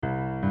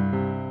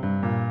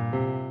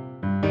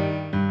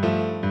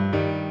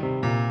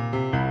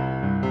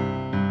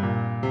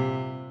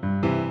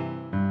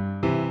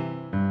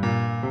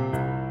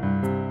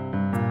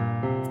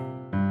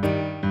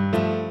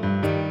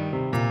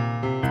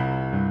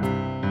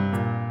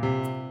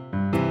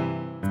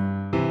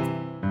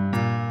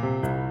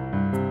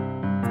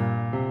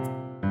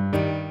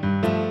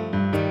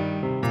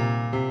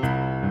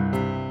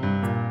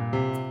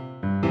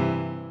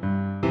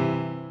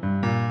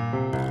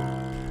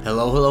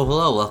Hello, hello,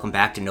 hello. Welcome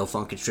back to No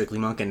Funkin' Strictly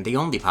Munkin', the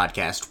only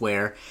podcast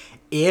where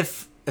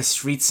if a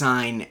street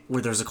sign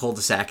where there's a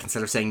cul-de-sac,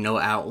 instead of saying no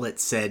outlet,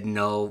 said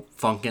no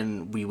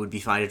funkin', we would be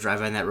fine to drive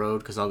on that road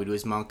because all we do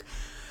is monk.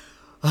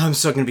 I'm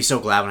so going to be so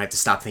glad when I have to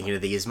stop thinking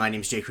of these. My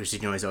name's Jay Cruz, you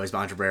know as always,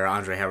 by Andre Barrera.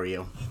 Andre, how are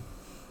you?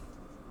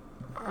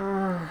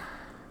 I'm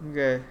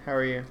good. How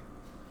are you?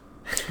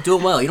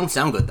 Doing well. You don't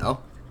sound good,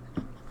 though.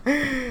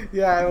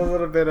 Yeah, I'm a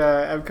little bit,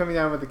 I'm coming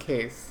down with a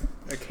case.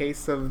 A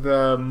case of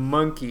the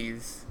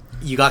monkeys.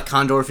 You got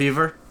condor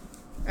fever?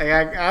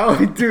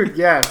 Dude,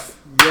 yes.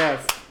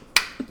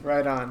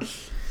 Right on.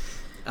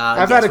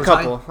 I've had a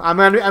couple. I'm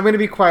gonna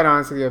be quite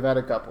honest with you. I've had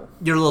a couple.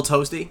 You're a little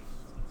toasty?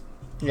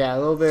 Yeah, a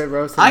little bit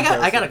roasted. I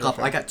got a couple.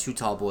 Sure. I got 2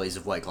 tall boys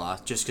of White Claw,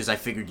 just because I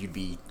figured you'd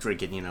be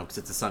drinking, because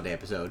it's a Sunday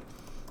episode.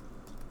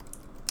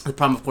 The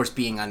problem, of course,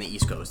 being on the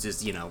East Coast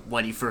is,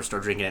 when you first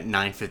start drinking at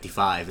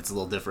 9:55, it's a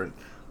little different.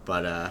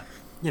 But,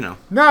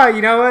 No,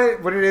 you know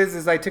what? What it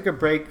is I took a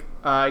break.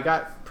 I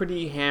got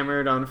pretty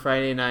hammered on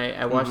Friday night.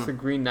 I watched The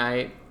Green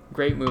Knight.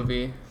 Great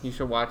movie. You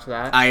should watch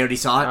that. I already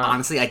saw it.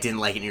 Honestly, I didn't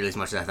like it nearly as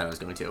much as I thought I was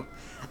going to.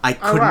 I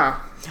couldn't. Oh,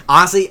 wow.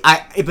 Honestly,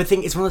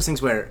 it's one of those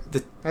things where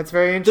that's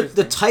very interesting.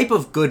 The type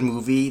of good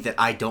movie that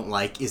I don't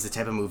like is the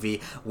type of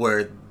movie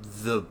where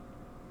the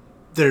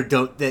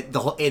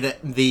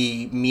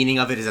meaning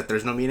of it is that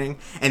there's no meaning,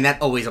 and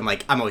that always I'm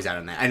always out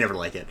on that. I never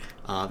like it,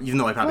 even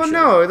though I probably should.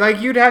 Well, no,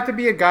 you'd have to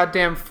be a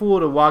goddamn fool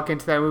to walk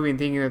into that movie and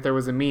thinking that there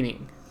was a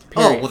meaning.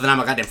 Period. Oh, well then I'm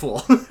a goddamn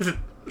fool.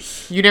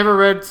 You never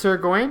read Sir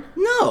Gawain?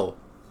 No.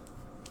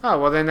 Oh,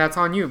 well then that's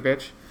on you,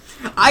 bitch.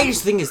 I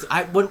just think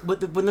when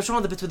they're showing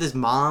all the bits with his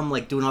mom,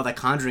 doing all that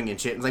conjuring and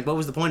shit, what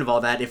was the point of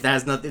all that if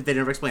they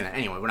never explain that?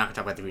 Anyway, we're not gonna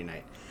talk about The Green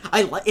Knight.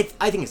 I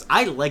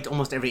liked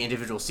almost every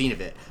individual scene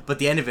of it, but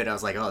the end of it, I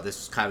was like, oh,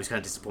 I was kind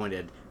of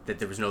disappointed that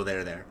there was no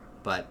there.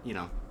 But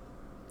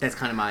that's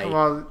kind of my.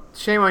 Well,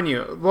 shame on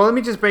you. Well, let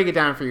me just break it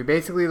down for you.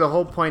 Basically, the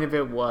whole point of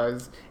it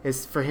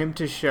is for him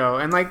to show,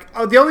 and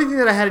the only thing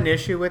that I had an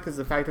issue with is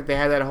the fact that they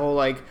had that whole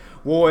what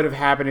would have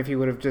happened if he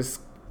would have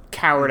just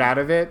cowered out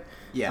of it.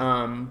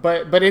 Yeah.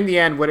 But in the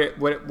end,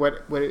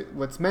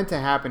 what's meant to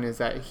happen is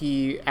that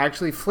he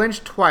actually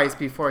flinched twice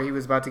before he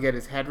was about to get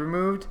his head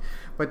removed,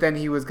 but then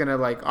he was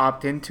gonna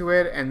opt into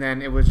it, and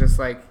then it was just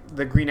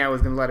the Green Knight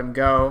was gonna let him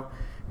go,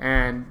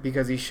 and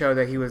because he showed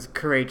that he was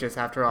courageous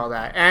after all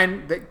that,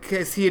 and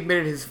because he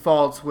admitted his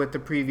faults with the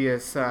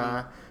previous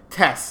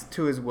tests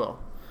to his will.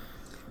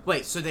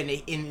 Wait, so then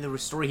in the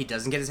story he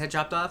doesn't get his head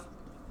chopped off?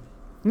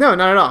 No,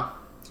 not at all.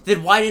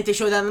 Then why didn't they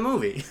show that in the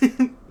movie?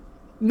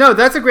 No,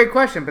 that's a great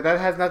question, but that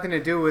has nothing to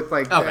do with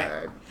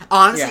Okay.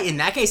 Honestly, in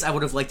that case, I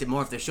would have liked it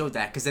more if they showed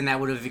that, because then that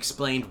would have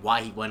explained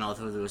why he went all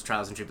through those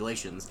trials and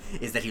tribulations.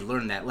 Is that he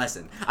learned that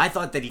lesson? I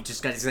thought that he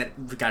just got his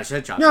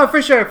head chopped. No,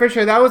 for sure.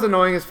 That was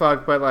annoying as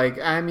fuck. But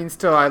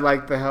still, I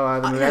liked the hell out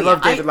of the movie. I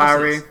love David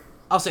Lowery.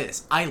 I'll say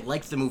this. I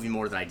liked the movie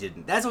more than I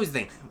didn't. That's always the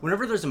thing.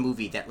 Whenever there's a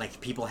movie that,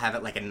 people have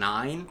it, a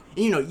 9, and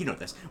you know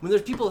this. When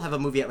there's people have a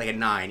movie at, a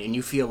 9, and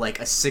you feel, a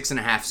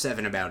 6.5,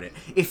 7 about it,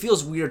 it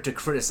feels weird to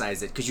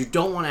criticize it, because you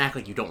don't want to act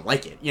like you don't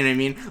like it. You know what I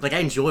mean? I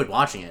enjoyed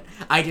watching it.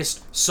 I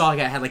just saw it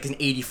had, an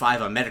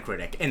 85 on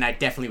Metacritic, and I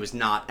definitely was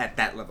not at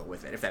that level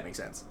with it, if that makes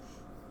sense.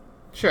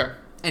 Sure.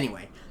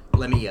 Anyway,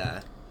 let me,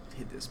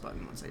 hit this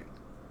button 1 second.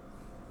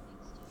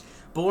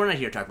 But we're not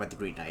here to talk about The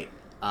Green Knight.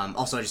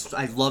 Also,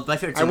 I love my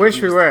favorite scene. I wish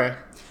we were.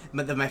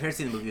 But my favorite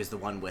scene in the movie was the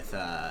one with,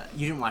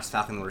 you didn't watch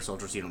Falcon and the Winter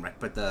Soldier, so you don't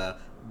but the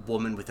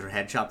woman with her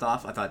head chopped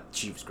off, I thought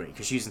she was great,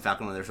 because she was in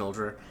Falcon and the Winter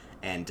Soldier,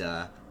 and,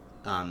 the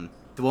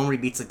one where he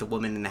meets, the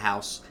woman in the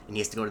house, and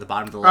he has to go to the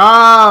bottom of the lake.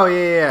 Oh,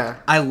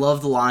 yeah. I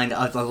love the line,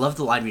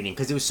 reading,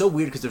 because it was so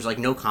weird, because there's,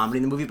 no comedy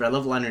in the movie, but I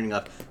love the line reading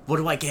of, what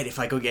do I get if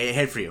I go get a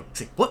head for you?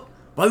 It's what?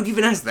 Why would you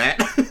even ask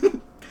that?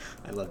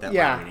 I love that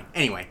line reading.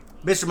 Anyway,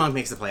 Mr. Monk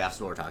makes the playoffs,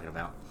 what we're talking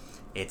about.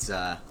 It's,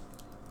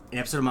 an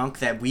episode of Monk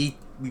that we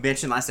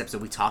mentioned last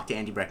episode. We talked to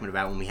Andy Breckman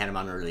about when we had him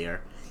on earlier,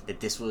 that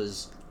this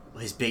was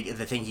the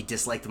thing he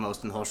disliked the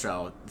most in the whole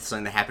show.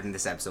 Something that happened in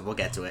this episode. We'll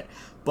get to it.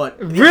 But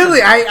really,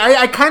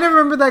 I kind of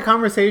remember that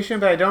conversation,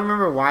 but I don't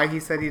remember why he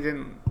said he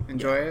didn't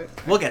enjoy it.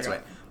 We'll get to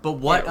it. But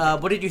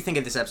what did you think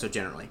of this episode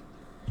generally?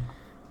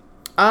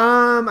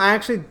 I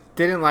actually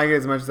didn't like it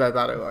as much as I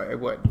thought it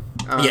would.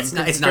 It's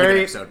not a good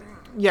episode.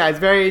 Yeah, it's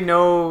very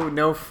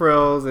no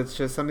frills. It's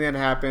just something that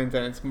happens,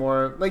 and it's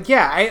more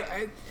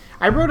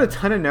I wrote a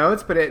ton of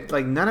notes, but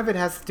none of it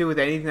has to do with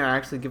anything that I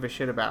actually give a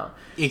shit about.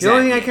 Exactly. The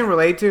only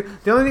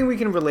thing we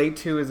can relate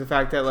to is the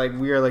fact that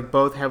we are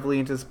both heavily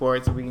into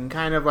sports, and we can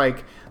kind of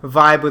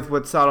vibe with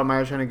what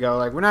Sotomayor's trying to go.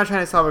 We're not trying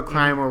to solve a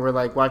crime where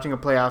we're watching a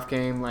playoff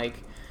game.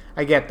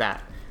 I get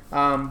that.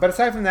 But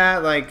aside from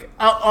that,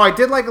 I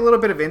did like a little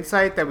bit of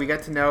insight that we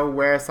got to know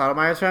where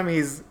Sotomayor's from.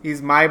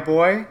 He's my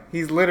boy.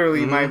 He's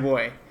literally my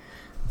boy.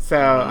 So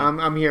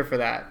I'm here for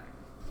that.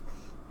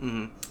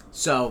 Mm-hmm.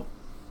 So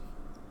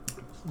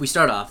we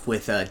start off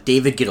with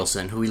David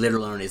Gittleson, who we later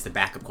learn is the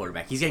backup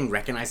quarterback. He's getting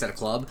recognized at a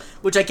club,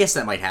 which I guess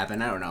that might happen.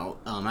 I don't know.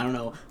 I don't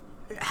know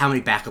how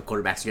many backup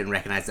quarterbacks are getting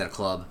recognized at a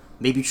club.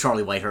 Maybe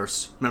Charlie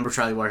Whitehurst. Remember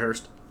Charlie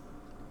Whitehurst?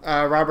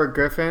 Robert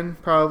Griffin,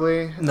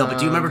 probably. No, but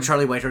do you remember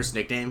Charlie Whitehurst's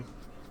nickname?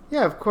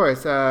 Yeah, of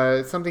course.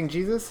 Something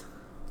Jesus?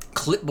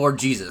 Clipboard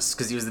Jesus,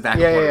 because he was the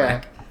backup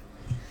quarterback.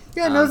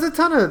 Yeah, no, there's a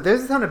ton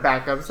of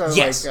backups. So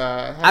yes.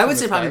 I would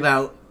say probably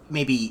respect. about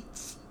maybe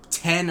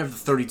 10 of the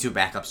 32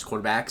 backups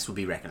quarterbacks would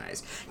be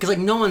recognized. Because, like,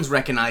 no one's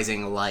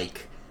recognizing,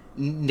 like,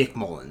 Nick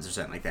Mullins or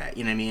something like that.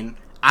 You know what I mean?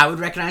 I would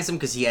recognize him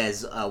because he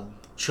has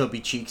chubby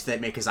cheeks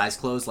that make his eyes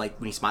close, like,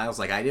 when he smiles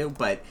like I do.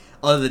 But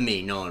other than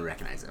me, no one would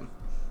recognize him.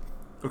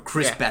 Or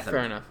Chris Betham.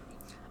 Fair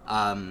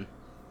enough.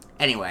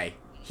 Anyway,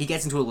 he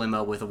gets into a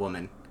limo with a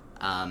woman.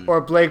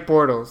 Or Blake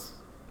Bortles.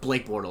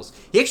 Blake Bortles.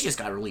 He actually just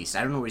got released.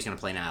 I don't know where he's going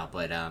to play now,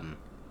 but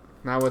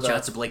not with shout out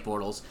us. to Blake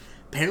Bortles.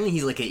 Apparently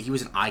he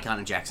was an icon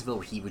in Jacksonville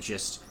where he would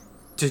just,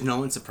 to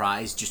no one's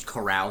surprise, just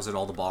carouse at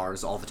all the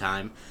bars all the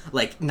time.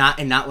 Like not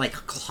like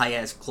high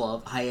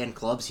end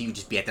clubs. He would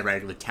just be at the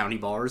regular county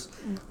bars.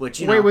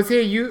 Which Wait, was he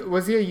a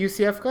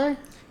UCF guy?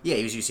 Yeah,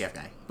 he was a UCF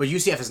guy. But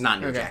UCF is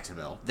not near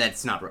Jacksonville.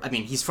 That's not. I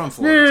mean, he's from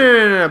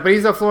Florida. No. But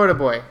he's a Florida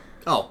boy.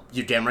 Oh,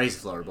 you're damn right he's a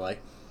Florida boy.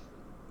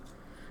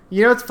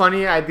 You know what's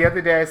funny? The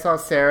other day I saw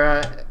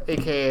Sarah,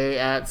 a.k.a.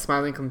 at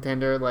Smiling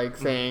Contender,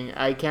 saying,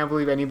 I can't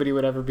believe anybody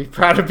would ever be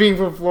proud of being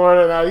from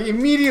Florida. And I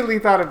immediately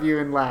thought of you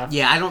and laughed.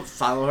 Yeah, I don't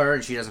follow her,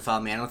 and she doesn't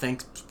follow me, I don't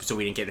think, so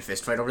we didn't get in a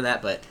fist fight over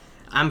that, but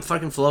I'm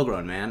fucking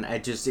flow-grown, man.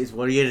 What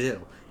are you gonna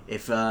do?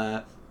 If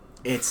you're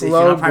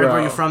not proud of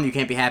where you're from, you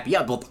can't be happy.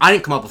 Yeah, well, I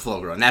didn't come up with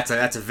flow-grown. That's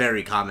a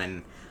very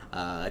common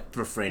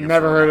refrain.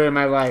 Never heard it in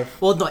my life.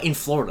 Well, no, in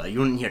Florida. You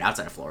wouldn't hear it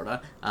outside of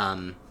Florida.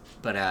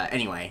 But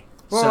anyway...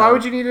 Well, why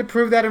would you need to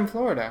prove that in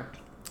Florida?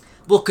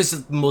 Well,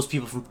 because most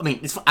people from... I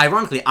mean,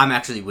 ironically, I'm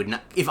actually would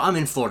not... If I'm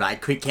in Florida, I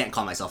can't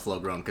call myself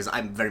flow-grown, because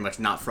I'm very much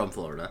not from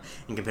Florida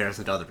in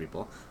comparison to other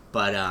people.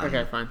 But,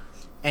 okay, fine.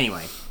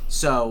 Anyway,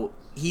 so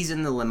he's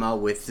in the limo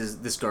with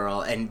this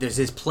girl, and there's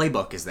his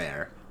playbook is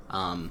there,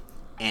 and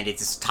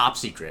it's top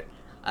secret.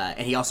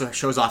 And he also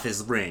shows off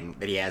his ring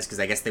that he has,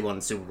 because I guess they won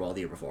the Super Bowl the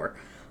year before.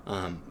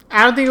 I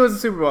don't think it was a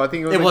Super Bowl. I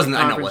think it was it wasn't.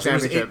 The I know it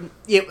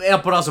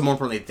was. But also more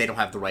importantly, they don't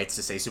have the rights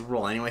to say Super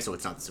Bowl anyway, so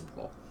it's not the Super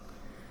Bowl.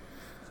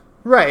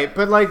 Right,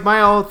 but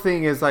my whole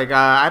thing is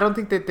I don't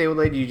think that they would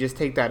let you just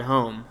take that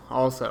home.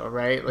 Also,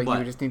 right? You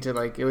would just need to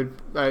it would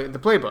the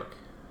playbook.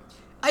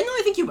 I know.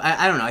 I think you.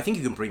 I don't know. I think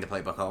you can bring the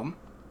playbook home.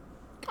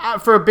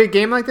 For a big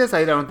game like this,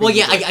 I don't think... Well,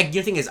 yeah,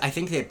 the thing is, I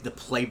think that the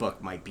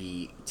playbook might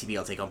be to be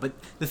able to take home, but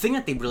the thing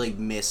that they really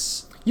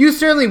miss... You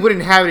certainly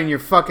wouldn't have it in your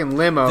fucking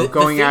limo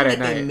going out at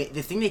night.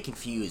 The thing they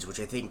confuse, which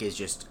I think is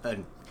just...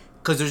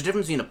 Because there's a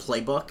difference between a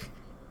playbook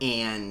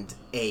and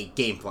a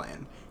game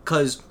plan.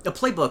 Because a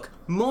playbook,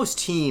 most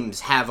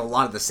teams have a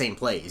lot of the same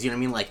plays, you know what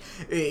I mean? Like,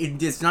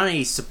 it's not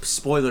a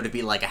spoiler to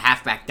be like a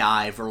halfback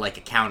dive or like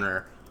a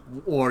counter...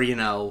 Or,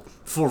 4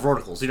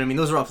 verticals. You know what I mean?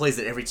 Those are all plays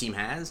that every team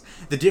has.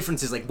 The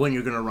difference is, when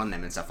you're going to run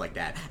them and stuff like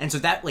that. And so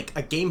that,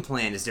 a game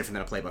plan is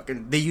different than a playbook.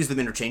 And they use them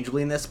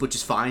interchangeably in this, which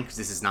is fine, because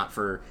this is not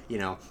for,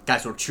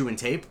 guys who are chewing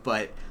tape.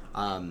 But,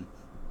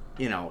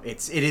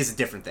 it is a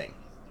different thing.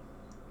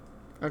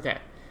 Okay.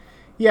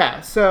 Yeah,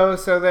 so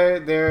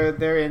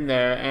they're in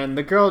there, and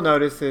the girl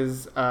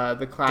notices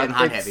the class. Getting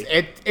hot heavy.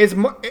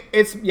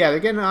 They're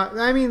getting hot.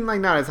 I mean,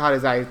 not as hot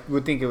as I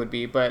would think it would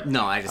be, but...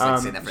 No, I just like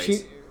to say that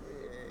phrase.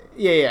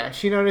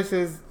 She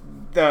notices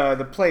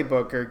the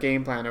playbook or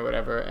game plan or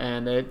whatever,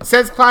 and it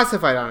says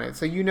classified on it,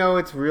 so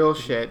it's real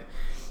shit.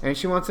 And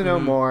she wants to know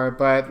more,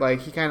 but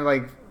he kind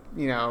of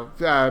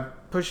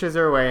pushes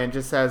her away and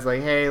just says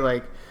hey,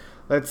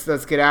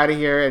 let's get out of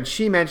here. And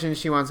she mentions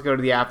she wants to go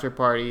to the after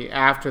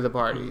the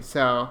party.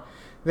 So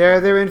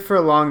they're in for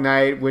a long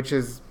night, which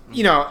is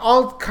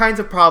all kinds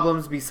of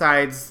problems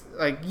besides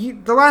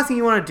the last thing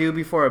you want to do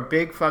before a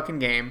big fucking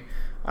game.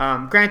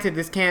 Granted,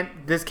 this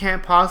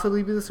can't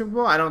possibly be the Super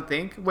Bowl. I don't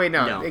think. Wait,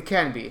 no, it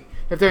can be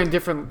if they're in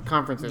different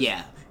conferences.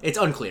 Yeah, it's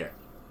unclear.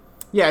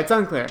 Yeah, it's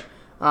unclear.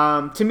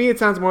 To me, it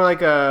sounds more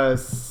like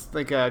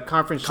a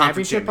conference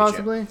championship,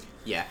 possibly.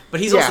 Yeah, but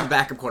he's also the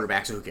backup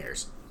quarterback, so who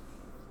cares?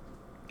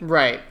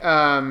 Right.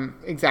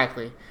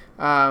 Exactly.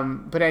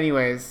 But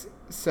anyways,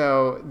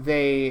 so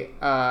they,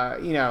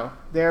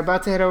 they're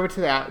about to head over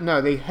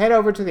to they head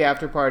over to the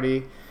after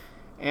party,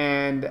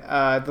 and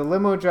the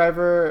limo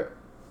driver.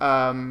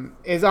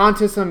 Is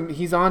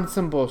he's on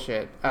some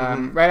bullshit.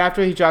 Right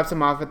after he drops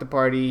him off at the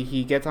party,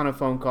 he gets on a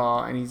phone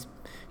call, and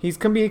he's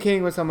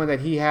communicating with someone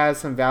that he has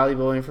some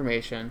valuable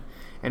information,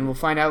 and we'll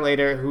find out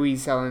later who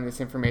he's selling this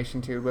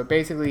information to. But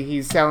basically,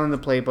 he's selling the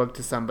playbook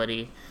to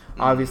somebody,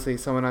 obviously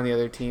someone on the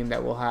other team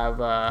that will have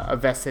a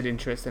vested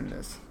interest in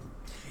this.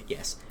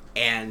 Yes,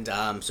 and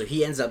so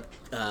he ends up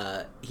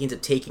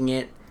taking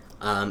it,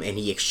 and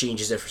he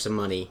exchanges it for some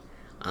money,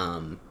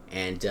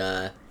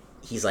 and.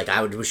 He's like,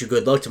 I would wish you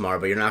good luck tomorrow,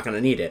 but you're not going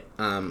to need it.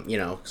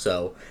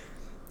 So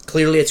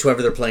clearly it's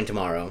whoever they're playing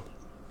tomorrow.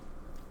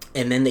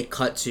 And then they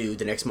cut to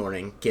the next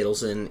morning.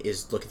 Gittleson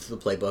is looking through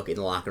the playbook in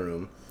the locker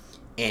room,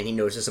 and he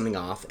notices something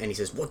off, and he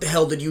says, what the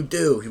hell did you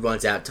do? He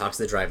runs out, talks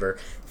to the driver.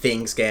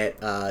 Things get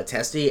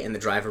testy, and the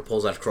driver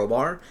pulls out a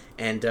crowbar,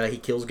 and he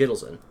kills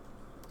Gittleson.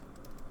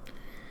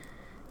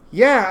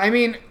 Yeah, I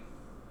mean,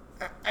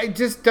 I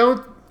just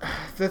don't...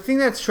 the thing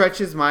that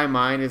stretches my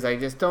mind is I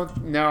just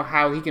don't know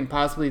how he can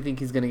possibly think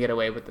he's going to get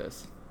away with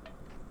this.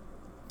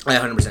 I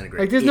 100% agree.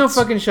 Like, there's no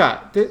fucking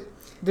shot.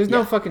 There's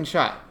no fucking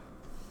shot.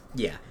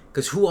 Yeah,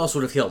 because who else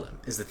would have killed him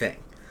is the thing.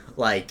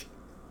 Like,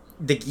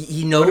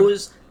 he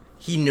knows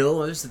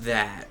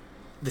that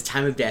the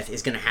time of death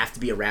is going to have to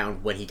be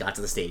around when he got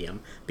to the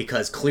stadium,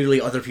 because clearly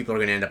other people are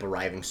going to end up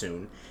arriving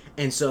soon.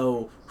 And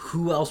so,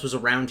 who else was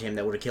around him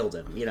that would have killed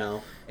him, you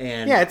know?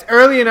 And yeah, it's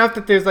early enough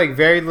that there's, like,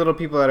 very little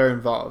people that are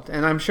involved.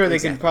 And I'm sure they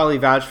can probably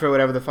vouch for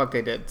whatever the fuck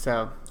they did.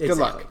 So, good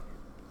luck.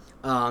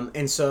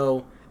 And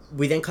so,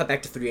 we then cut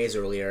back to 3 days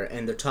earlier,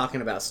 and they're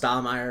talking about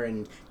Stahlmeier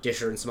and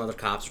Disher and some other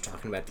cops are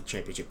talking about the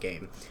championship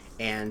game.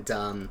 And,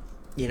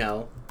 you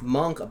know,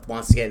 Monk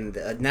wants to get in...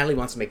 Natalie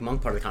wants to make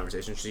Monk part of the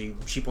conversation.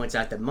 She points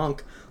out that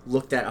Monk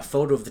looked at a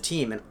photo of the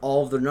team, and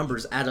all of their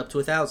numbers add up to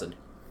 1,000.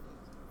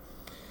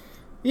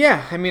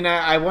 Yeah, I mean,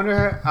 I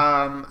wonder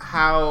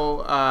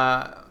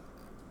how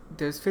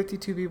there's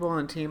 52 people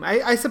on the team.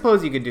 I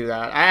suppose you could do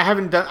that. I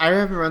haven't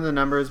run the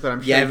numbers, but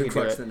I'm sure you could do it. Yeah, I haven't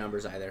crunched the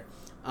numbers either.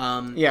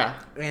 Yeah,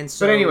 and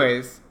so, but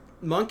anyways,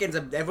 Monk ends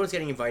up. Everyone's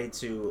getting invited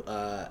to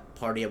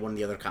party at one of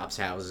the other cops'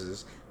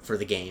 houses for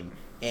the game,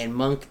 and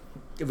Monk,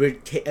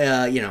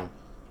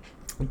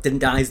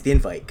 denies the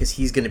invite because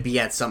he's going to be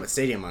at Summit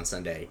Stadium on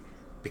Sunday,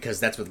 because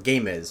that's what the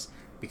game is.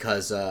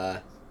 Because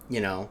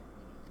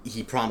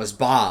he promised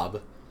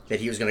Bob that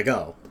he was going to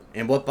go.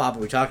 And what Bob are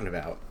we talking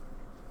about?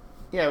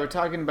 Yeah, we're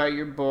talking about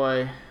your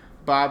boy,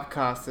 Bob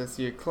Costas,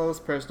 your close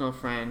personal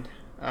friend.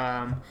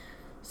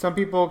 Some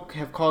people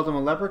have called him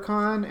a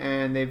leprechaun,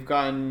 and they've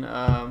gotten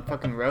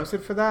fucking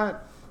roasted for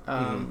that.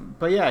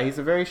 But yeah, he's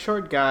a very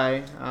short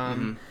guy.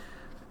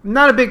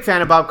 Not a big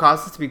fan of Bob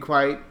Costas, to be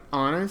quite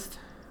honest.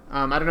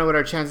 I don't know what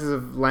our chances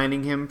of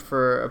landing him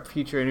for a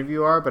future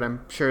interview are, but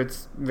I'm sure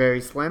it's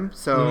very slim.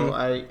 So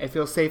I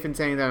feel safe in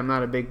saying that I'm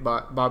not a big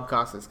Bob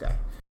Costas guy.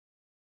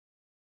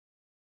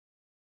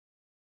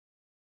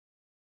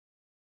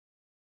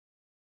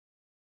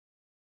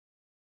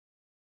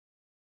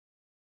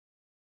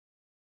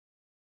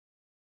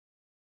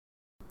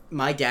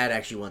 My dad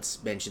actually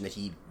once mentioned that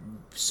he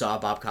saw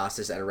Bob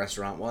Costas at a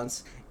restaurant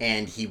once,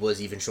 and he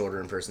was even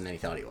shorter in person than he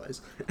thought he was.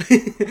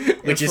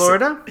 Which in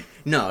Florida?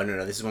 No.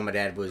 This is when my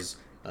dad was...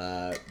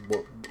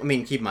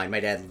 keep in mind, my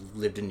dad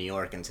lived in New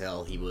York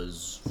until he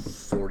was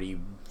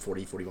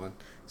 41.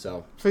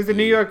 So he's a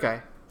New York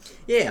guy.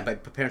 Yeah, my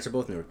parents are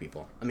both New York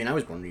people. I mean, I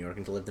was born in New York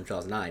until I lived in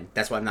 2009.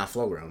 That's why I'm not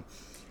flow-grown.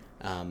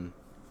 Oh,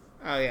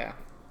 yeah.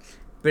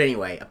 But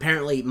anyway,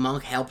 apparently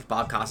Monk helped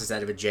Bob Costas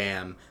out of a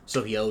jam,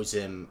 so he owes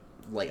him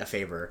like a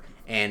favor,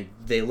 and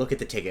they look at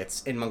the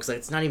tickets, and Monk's like,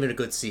 it's not even a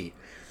good seat.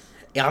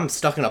 Yeah, I'm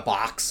stuck in a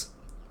box.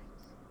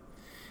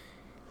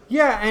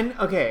 Yeah, and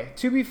okay,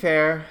 to be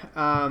fair,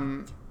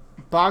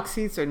 box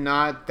seats are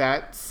not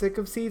that sick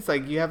of seats.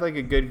 Like, you have like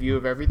a good view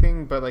of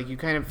everything, but like you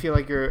kind of feel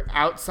like you're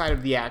outside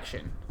of the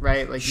action,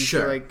 right? Like you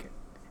feel like...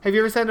 Have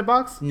you ever sat in a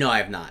box? No, I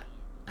have not.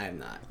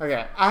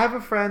 Okay, I have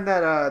a friend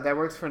that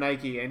works for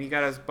Nike, and he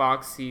got us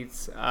box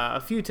seats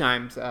a few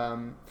times.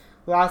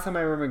 Last time I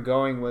remember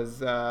going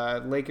was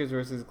Lakers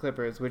versus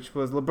Clippers, which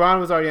was LeBron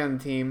was already on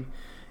the team,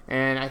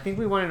 and I think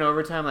we won in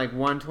overtime, like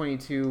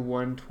 122,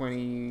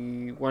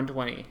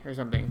 120 or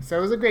something. So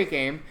it was a great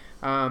game.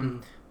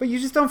 But you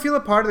just don't feel a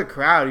part of the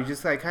crowd. You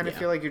just like kind of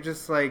feel like you're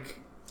just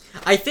like...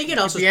 I think it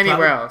also...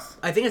 anywhere else.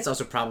 I think it's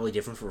also probably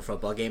different for a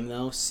football game,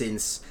 though,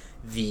 since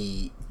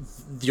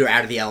you're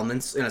out of the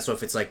elements, and so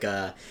if it's like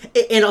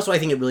and also I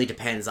think it really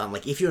depends on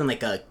like if you're in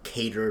like a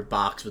catered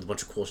box with a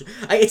bunch of cool shit,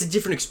 it's a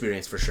different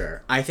experience for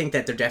sure. I think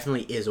that there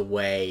definitely is a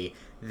way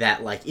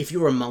that like if you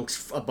were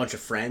amongst a bunch of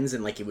friends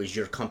and like it was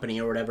your company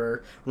or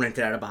whatever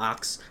rented out a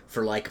box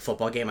for like a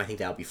football game, I think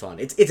that would be fun.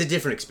 It's a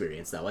different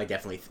experience though. I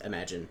definitely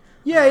imagine.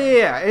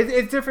 Yeah.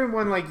 It's different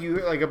when like you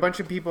like a bunch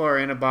of people are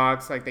in a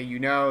box like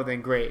that,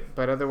 then great.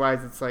 But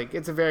otherwise, it's like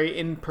it's a very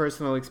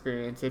impersonal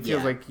experience. It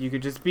feels like you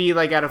could just be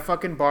like at a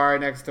fucking bar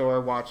next door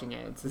watching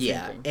it. It's the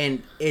same thing.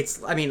 And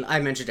it's I mean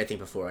I mentioned I think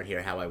before on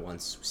here how I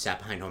once sat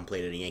behind home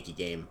plate at a Yankee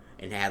game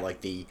and had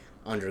like the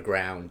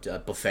underground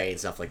buffet and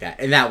stuff like that,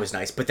 and that was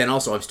nice. But then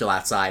also I'm still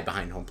outside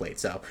behind home plate,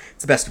 so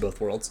it's the best of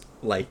both worlds.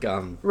 Like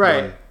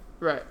right.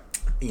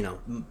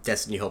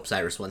 Destiny Hope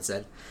Cyrus once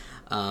said.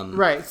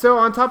 Right. So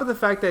on top of the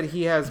fact that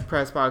he has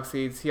press box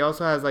seats, he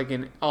also has like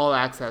an all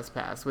access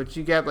pass, which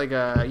you get like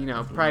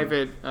a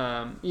private.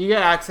 You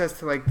get access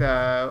to like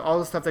all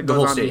the stuff that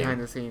goes on behind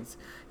the scenes.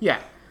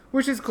 Yeah,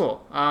 which is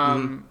cool.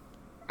 I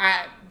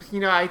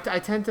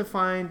tend to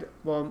find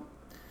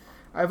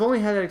I've only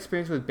had that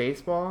experience with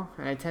baseball,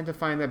 and I tend to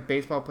find that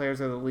baseball players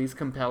are the least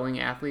compelling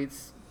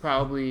athletes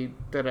probably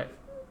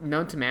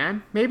known to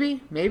man.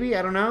 Maybe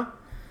I don't know.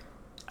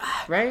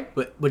 Right?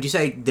 But would you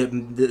say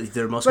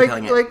they're most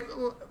compelling? Like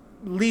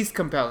least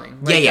compelling.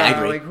 Like, I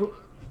agree.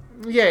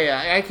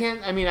 I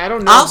can't. I mean, I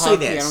don't know. I'll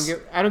hockey. say this.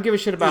 I don't give a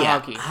shit about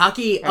hockey.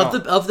 Hockey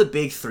of the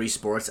big three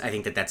sports, I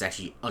think that's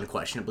actually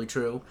unquestionably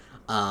true.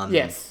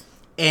 Yes.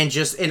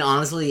 And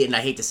honestly, and I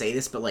hate to say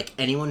this, but like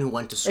anyone who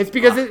went to it's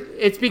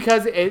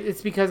because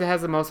it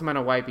has the most amount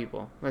of white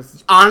people.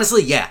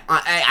 Honestly, yeah.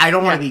 I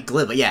don't want to be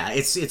glib, but yeah,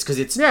 it's because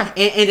it's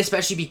and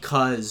especially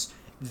because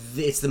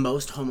it's the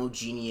most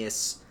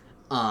homogeneous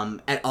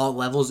at all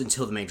levels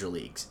until the major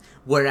leagues.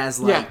 Whereas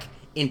like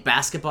in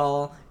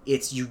basketball,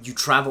 it's you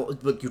travel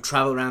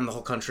around the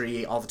whole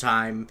country all the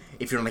time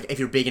if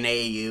you're big in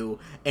AAU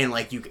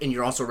and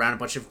you're also around a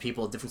bunch of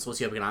people of different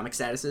socioeconomic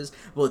statuses.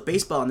 Well, with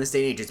baseball in this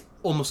day and age, it's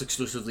almost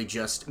exclusively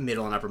just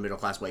middle and upper middle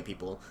class white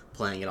people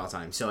playing at all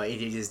times. So it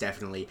is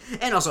definitely,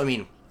 and also I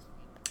mean,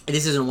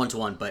 this isn't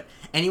 1-to-1, but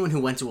anyone who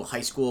went to a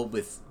high school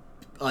with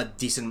a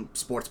decent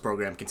sports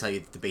program can tell you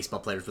that the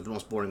baseball players were the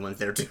most boring ones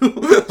there too.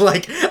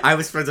 Like I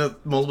was friends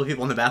with multiple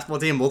people on the basketball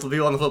team, multiple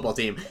people on the football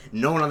team,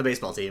 no one on the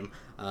baseball team.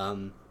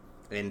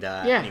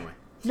 Anyway.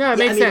 No, it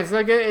makes sense.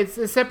 Like it's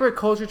a separate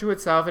culture to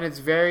itself, and it's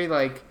very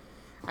like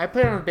I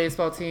played on a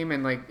baseball team,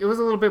 and like it was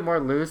a little bit more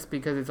loose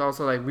because it's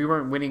also like we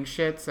weren't winning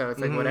shit, so it's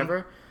like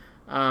whatever.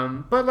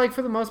 But like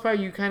for the most part,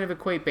 you kind of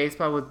equate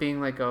baseball with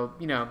being like a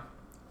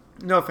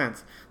no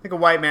offense, like a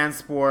white man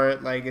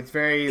sport. Like it's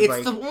very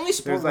it's the only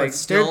sport where it's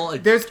still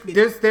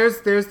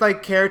there's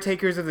like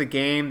caretakers of the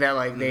game that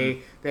like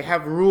they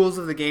have rules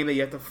of the game that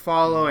you have to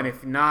follow, and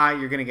if not,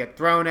 you're gonna get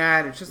thrown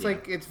at. It's just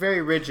like it's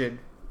very rigid.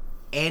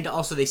 And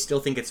also, they still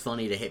think it's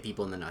funny to hit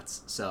people in the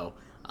nuts. So,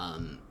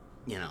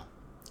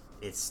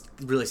 it's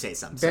really say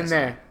something. Been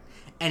there.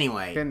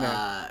 Anyway,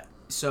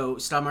 so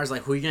Stoudemire's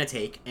like, who are you going to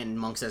take? And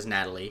Monk says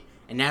Natalie.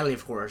 And Natalie,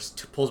 of course,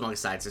 pulls Monk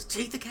aside and says,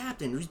 take the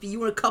captain. You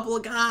were a couple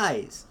of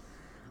guys.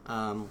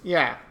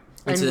 Yeah.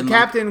 And so the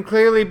captain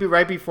clearly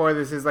right before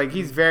this is like,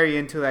 he's very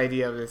into the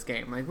idea of this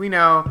game. Like, we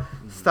know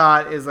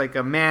Stott is like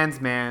a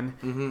man's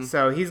man.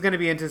 So he's going to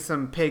be into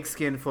some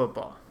pigskin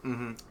football.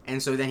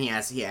 And so then he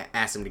asks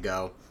him to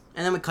go.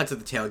 And then we cut to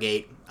the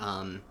tailgate,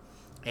 and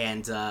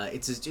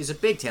it's a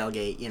big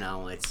tailgate,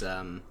 it's,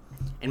 and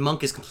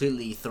Monk is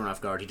completely thrown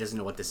off guard. He doesn't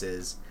know what this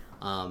is.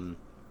 By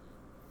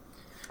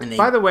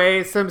the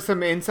way,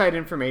 some inside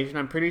information,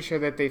 I'm pretty sure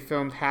that they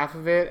filmed half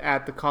of it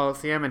at the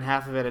Coliseum and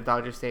half of it at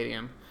Dodger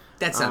Stadium.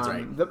 That sounds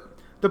right.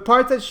 The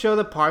parts that show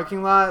the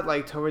parking lot,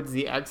 like, towards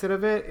the exit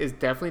of it is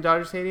definitely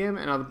Dodger Stadium,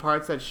 and all the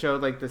parts that show,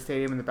 like, the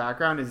stadium in the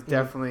background is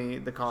definitely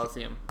the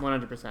Coliseum,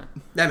 100%.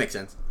 That makes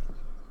sense.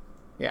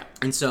 Yeah.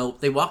 And so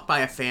they walk by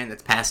a fan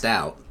that's passed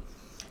out,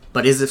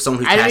 but as if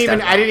someone who's passed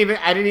out. I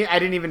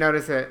didn't even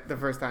notice it the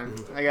first time.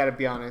 I gotta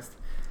be honest.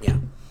 Yeah.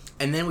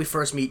 And then we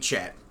first meet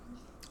Chet,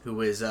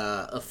 who is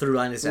a through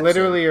line this episode.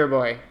 Literally your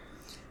boy.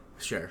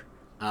 Sure.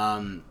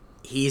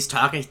 He's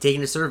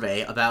taking a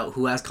survey about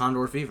who has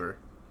condor fever.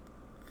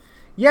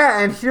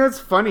 Yeah, and what's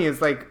funny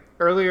is like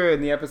earlier in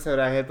the episode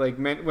I had like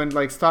when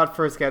like Stott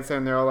first gets there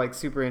and they're all like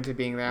super into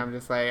being there, I'm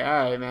just like, all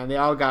right, man, they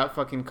all got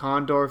fucking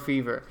condor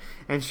fever,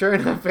 and sure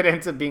enough, it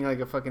ends up being like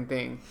a fucking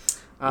thing.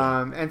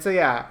 And so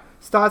yeah,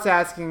 Stott's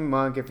asking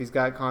Monk if he's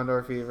got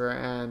condor fever,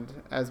 and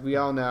as we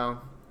all know,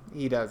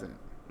 he doesn't.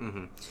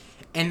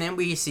 And then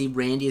we see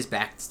Randy is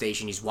back at the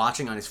station. He's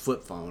watching on his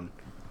flip phone.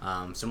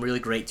 Some really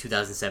great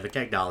 2007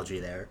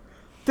 technology there.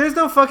 There's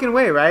no fucking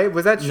way, right?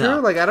 Was that true? No.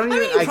 Like I mean,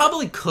 you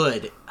probably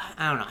could.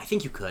 I don't know. I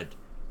think you could.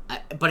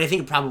 But I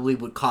think it probably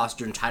would cost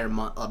your entire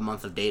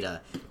month of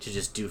data to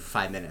just do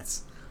 5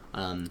 minutes.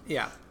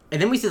 Yeah.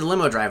 And then we see the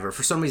limo driver.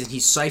 For some reason,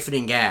 he's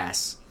siphoning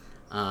gas,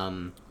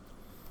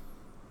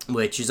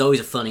 which is always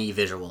a funny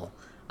visual.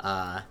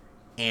 They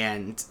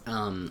end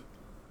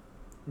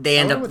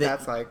up. What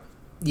that's like.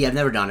 Yeah, I've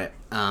never done it.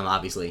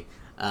 Obviously.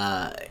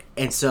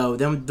 And so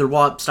then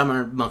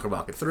Stoudemire and Monk are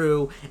walking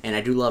through, and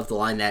I do love the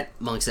line that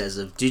Monk says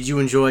of, "Did you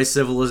enjoy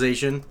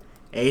civilization?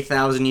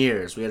 8,000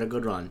 years. We had a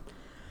good run."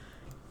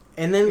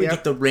 And then we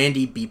get the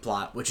Randy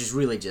B-plot, which is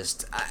really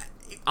just...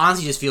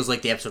 honestly just feels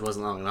like the episode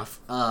wasn't long enough.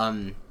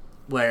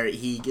 Where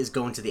he is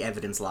going to the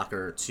evidence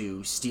locker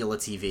to steal a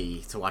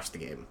TV to watch the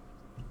game.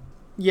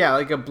 Yeah,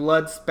 like a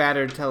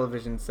blood-spattered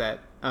television set.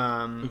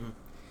 And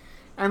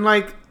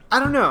like, I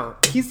don't know.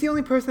 He's the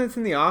only person that's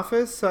in the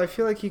office, so I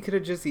feel like he could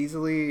have just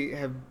easily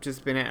have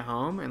just been at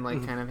home and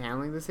like kind of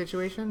handling the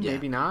situation. Yeah.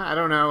 Maybe not. I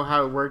don't know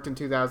how it worked in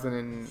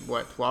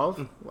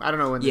 2012? I don't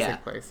know when this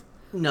took place.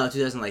 No,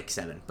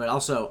 2007. But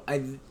also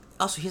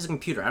he has a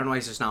computer. I don't know why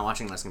he's just not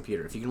watching on his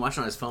computer. If you can watch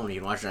it on his phone, you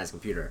can watch it on his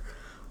computer.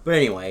 But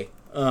anyway,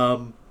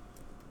 then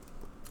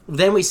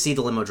we see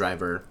the limo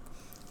driver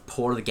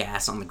pour the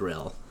gas on the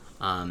grill,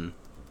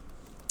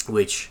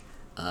 which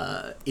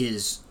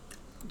is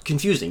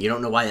confusing. You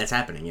don't know why that's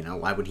happening.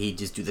 Why would he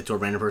just do that to a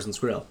random person's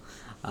grill?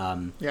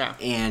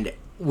 And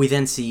we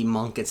then see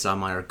Monk and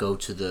Stoudemire go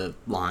to the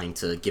line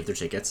to give their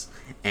tickets,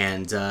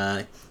 and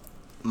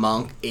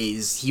Monk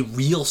he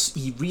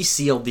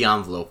resealed the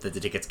envelope that the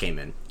tickets came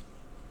in.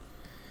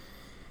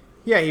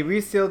 Yeah, he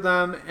resealed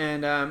them,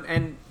 and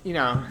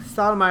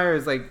Stoudemire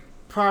is like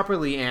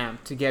properly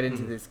amped to get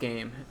into this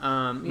game.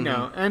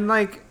 And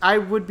like I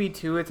would be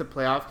too. It's a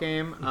playoff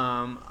game.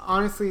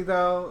 Honestly,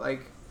 though,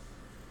 like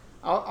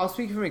I'll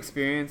speak from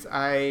experience.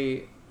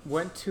 I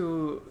went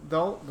to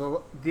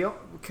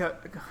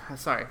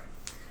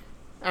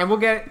And we'll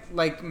get,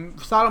 like,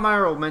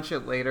 Sotomayor will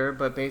mention it later,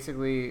 but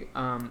basically,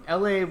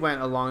 LA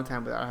went a long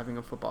time without having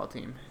a football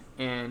team.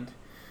 And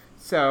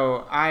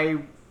so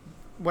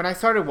when I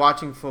started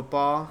watching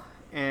football,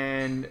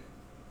 and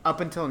up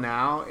until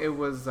now, it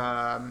was,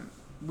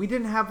 we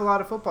didn't have a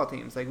lot of football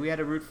teams. Like, we had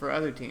to root for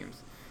other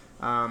teams.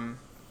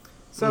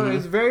 So it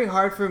was very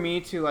hard for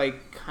me to,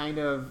 like, kind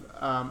of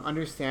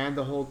understand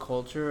the whole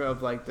culture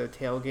of, like, the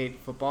tailgate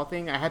football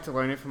thing. I had to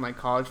learn it from, like,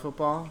 college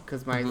football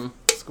because my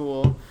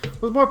school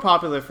was more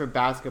popular for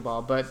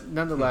basketball, but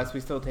nonetheless, we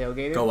still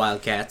tailgated. Go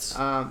Wildcats.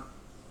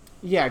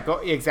 Yeah,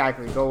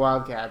 go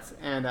Wildcats.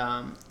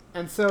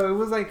 And so it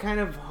was, like, kind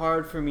of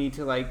hard for me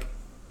to, like,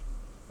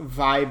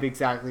 vibe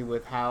exactly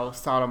with how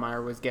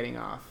Sotomayor was getting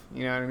off.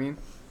 You know what I mean?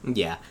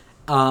 Yeah.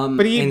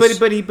 But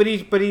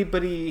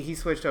he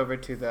switched over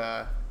to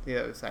the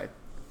other side.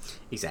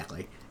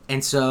 Exactly.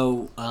 And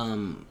so,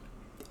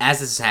 as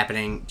this is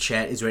happening,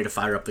 Chet is ready to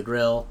fire up the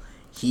grill.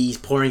 He's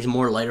pouring some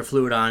more lighter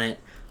fluid on it.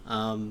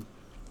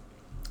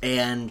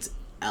 And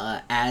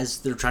as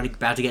they're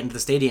about to get into the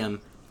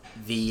stadium,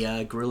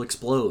 the grill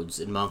explodes,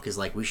 and Monk is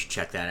like, we should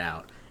check that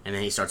out. And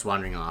then he starts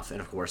wandering off,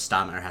 and of course,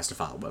 Stottmeyer has to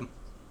follow him.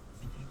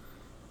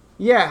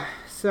 Yeah,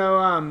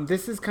 so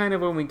this is kind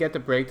of when we get the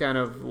breakdown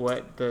of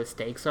what the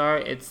stakes are.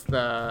 It's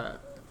the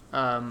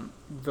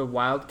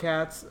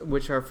Wildcats,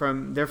 which are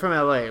from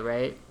LA,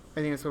 right? I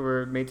think that's what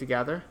we're made to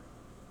gather.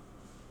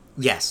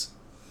 Yes.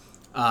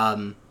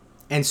 And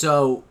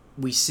so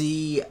we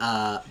see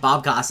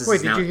Bob Costas.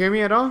 Wait, did you hear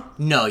me at all?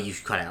 No, you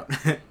cut out.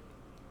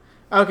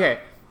 Okay.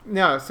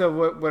 No,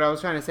 so what I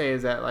was trying to say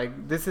is that,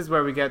 like, this is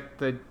where we get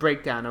the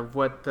breakdown of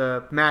what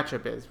the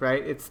matchup is,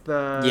 right? It's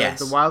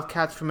the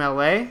Wildcats from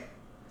LA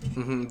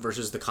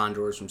versus the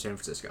Condors from San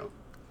Francisco.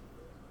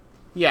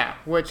 Yeah,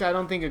 which I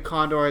don't think a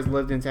Condor has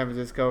lived in San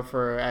Francisco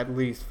for at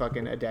least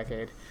fucking a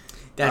decade.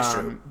 That's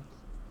true.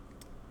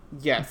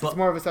 Yes, it's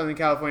more of a Southern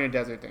California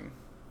desert thing.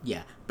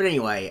 Yeah, but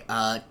anyway,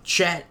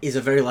 Chet is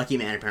a very lucky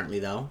man apparently,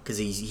 though, because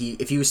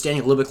if he was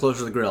standing a little bit closer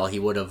to the grill, he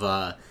would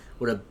have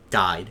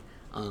died.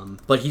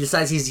 But he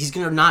decides he's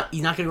not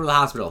gonna go to the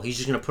hospital. He's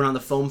just gonna put on the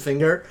foam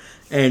finger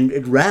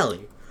and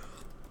rally.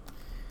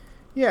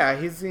 Yeah,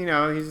 he's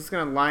just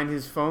gonna line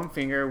his foam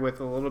finger with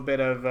a little bit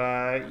of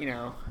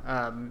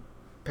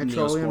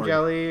petroleum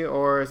jelly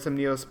or some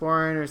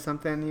Neosporin or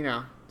something.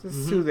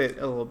 Just soothe it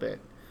a little bit.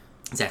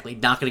 Exactly,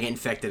 not gonna get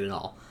infected at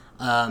all.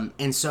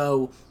 And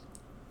so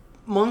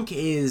Monk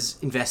is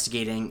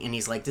investigating, and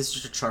he's like, "This is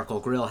just a charcoal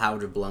grill. How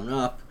would it have blown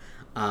up?"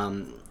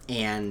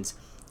 And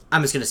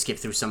I'm just going to skip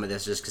through some of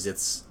this just because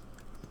it's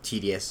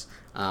tedious.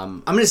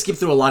 I'm going to skip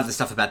through a lot of the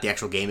stuff about the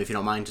actual game, if you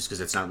don't mind, just because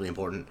it's not really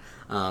important.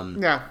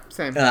 Yeah,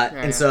 same.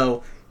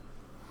 So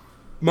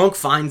Monk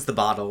finds the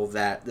bottle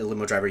that the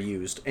limo driver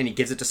used, and he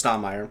gives it to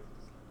Stottmeyer.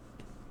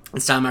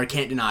 And Stottmeyer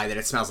can't deny that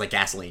it smells like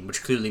gasoline,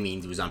 which clearly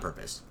means it was on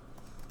purpose.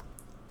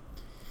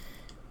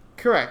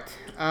 Correct.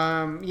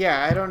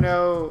 I don't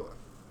know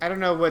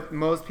what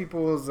most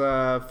people's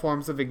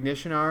forms of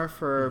ignition are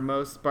for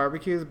most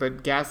barbecues,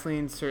 but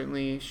gasoline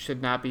certainly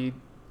should not be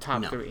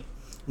top 3.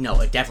 No,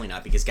 definitely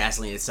not, because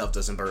gasoline itself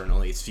doesn't burn,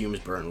 only its fumes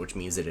burn, which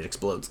means that it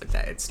explodes like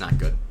that. It's not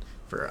good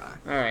for... All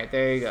right,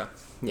 there you go.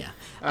 Yeah.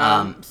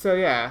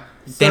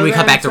 Then we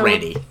cut back to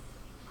Randy.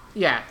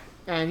 Yeah,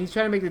 and he's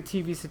trying to make the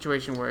TV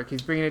situation work.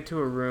 He's bringing it to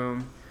a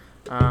room.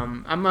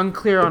 I'm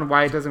unclear on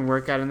why it doesn't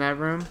work out in that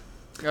room.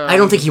 I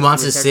don't think he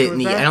wants to sit in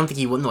the... I don't think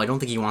he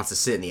wants to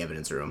sit in the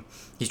evidence room.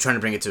 He's trying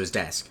to bring it to his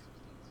desk.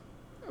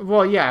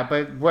 Well, yeah,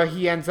 but what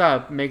he ends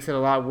up makes it a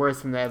lot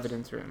worse than the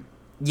evidence room.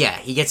 Yeah,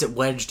 he gets it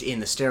wedged in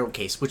the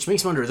staircase, which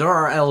makes me wonder, there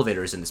are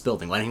elevators in this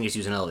building. Why didn't he just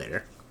use an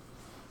elevator?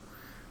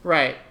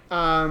 Right.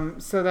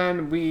 So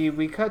then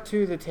we cut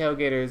to the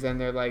tailgaters, and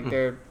they're like,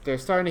 they're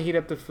starting to heat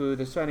up the food.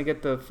 They're starting to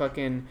get the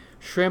fucking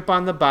shrimp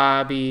on the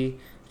bobby.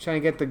 Trying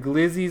to get the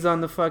glizzies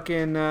on the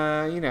fucking,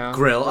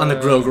 grill, on the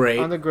grill grate.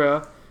 On the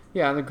grill.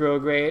 Yeah, on the grill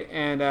grate.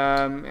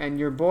 And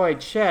your boy,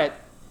 Chet,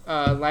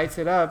 lights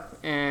it up,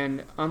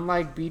 and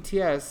unlike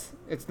BTS,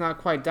 it's not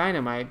quite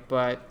dynamite,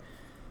 but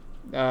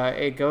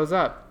it goes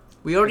up.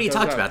 We already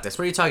talked about this.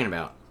 What are you talking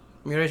about?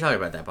 We already talked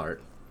about that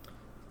part.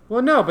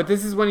 Well, no, but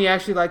this is when he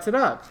actually lights it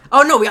up.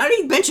 Oh, no, we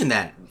already mentioned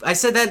that. I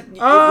said that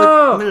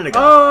a minute ago.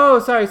 Oh,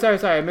 sorry.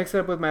 I mixed it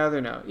up with my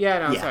other note.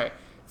 Sorry.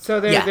 So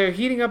they're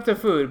heating up the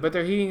food, but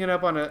they're heating it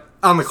up on the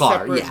car,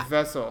 separate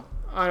vessel.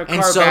 On a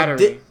car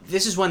battery.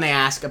 This is when they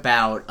ask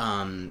about,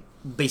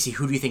 basically,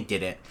 who do you think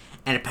did it?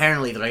 And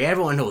apparently, they're like,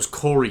 everyone knows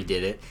Corey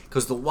did it,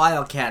 because the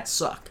Wildcats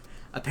suck.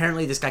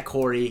 Apparently, this guy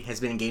Corey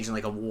has been engaged in,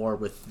 like, a war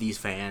with these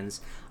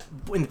fans.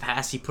 In the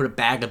past, he put a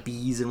bag of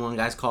bees in one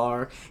guy's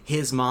car.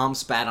 His mom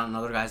spat on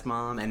another guy's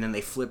mom, and then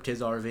they flipped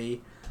his RV.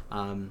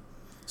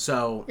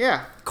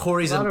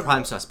 Corey's a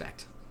prime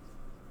suspect.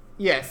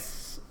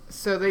 Yes.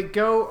 So they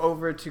go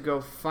over to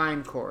go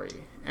find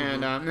Corey.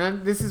 And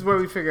then this is where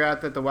we figure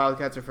out that the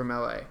Wildcats are from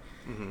LA.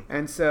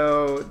 And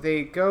so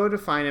they go to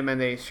find him,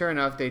 and sure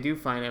enough, they do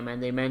find him,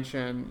 and they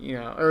mention,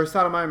 or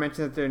Sotomayor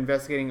mentions that they're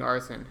investigating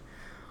arson.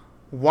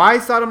 Why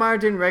Sotomayor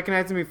didn't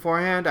recognize him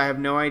beforehand, I have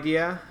no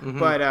idea. Mm-hmm.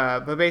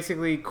 But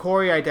basically,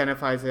 Corey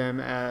identifies him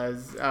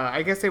as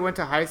I guess they went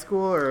to high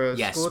school or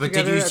school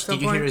together. Yes, but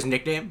did you hear his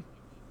nickname?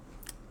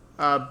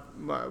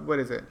 What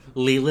is it?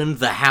 Leland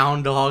the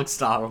Hound Dog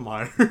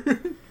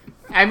Stottlemyre.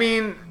 I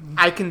mean,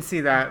 I can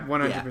see that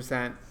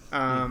 100%.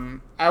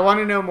 I want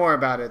to know more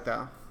about it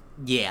though.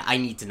 Yeah, I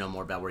need to know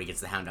more about where he gets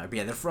the Hound Dog. But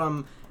yeah, they're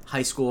from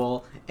high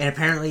school, and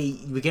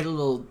apparently we get a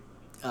little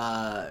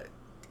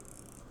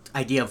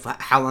idea of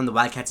how long the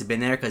Wildcats have been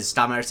there, because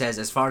Stottlemyre says,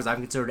 as far as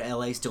I'm concerned,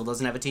 LA still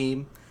doesn't have a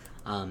team.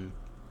 And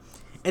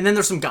then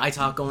there's some guy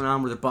talk going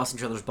on where they're busting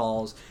each other's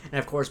balls, and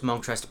of course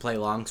Monk tries to play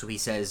along, so he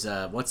says,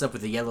 what's up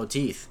with the yellow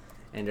teeth?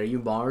 And are you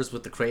Mars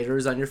with the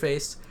craters on your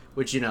face?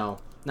 Which,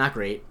 not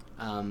great.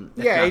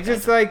 Yeah, it's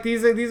just like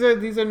these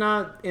are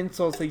not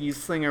insults that you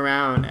sling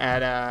around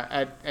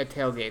at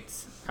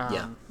tailgates.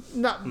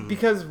 Not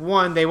because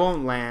one, they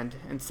won't land,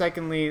 and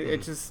secondly,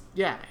 it just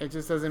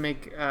doesn't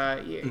make.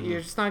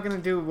 You're just not gonna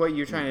do what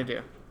you're trying to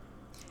do.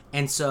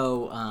 And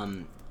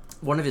so,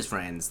 one of his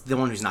friends, the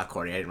one who's not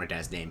Corey, I didn't write down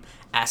his name,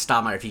 asked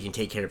Stottlemyre if he can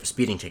take care of a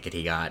speeding ticket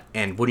he got,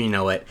 and wouldn't you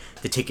know it,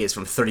 the ticket is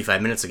from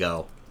 35 minutes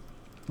ago,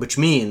 which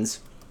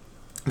means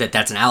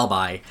that's an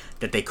alibi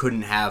that they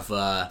couldn't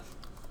have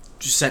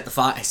just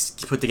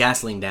put the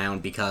gasoline down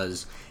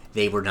because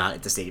they were not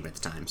at the stadium at the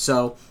time.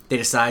 So they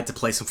decide to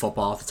play some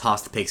football, to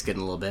toss the pigskin a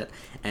little bit,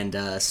 and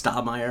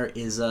Stottlemyre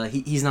is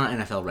he's not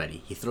NFL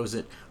ready. He throws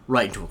it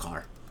right into a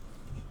car.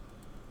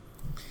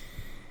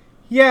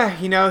 Yeah,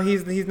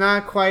 he's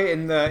not quite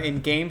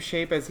in game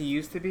shape as he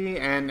used to be,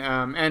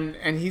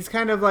 and he's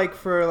kind of like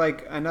for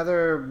like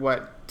another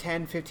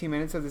 10-15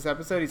 minutes of this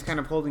episode, he's kind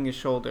of holding his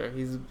shoulder.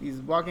 He's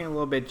walking a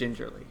little bit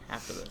gingerly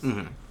after this.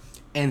 Mm-hmm.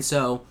 And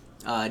so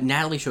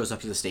Natalie shows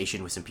up to the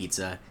station with some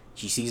pizza.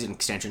 She sees an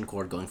extension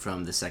cord going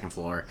from the second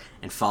floor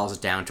and follows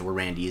it down to where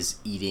Randy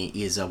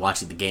is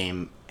watching the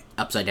game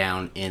upside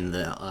down in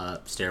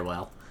the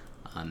stairwell.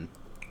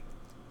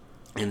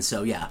 And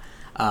so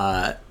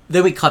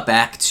then we cut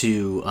back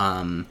to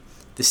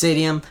the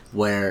stadium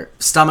where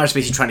Stottlemyre's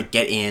basically trying to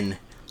get in.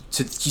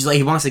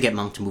 He wants to get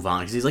Monk to move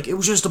on because he's like, it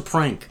was just a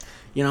prank,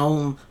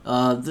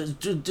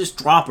 just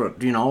drop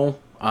it,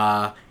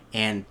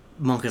 and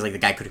Monk is like, the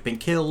guy could have been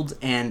killed,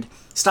 and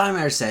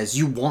Stottlemyre says,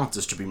 you want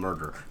this to be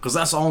murder, because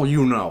that's all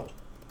you know.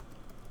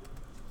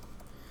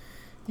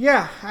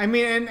 Yeah, I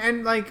mean,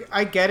 and like,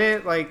 I get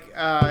it, like,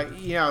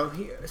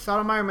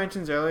 Stottlemyre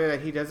mentions earlier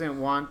that he doesn't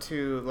want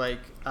to, like,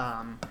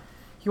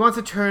 he wants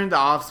to turn the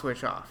off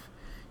switch off.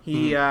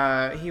 He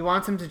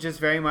wants him to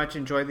just very much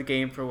enjoy the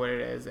game for what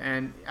it is,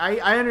 and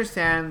I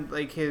understand,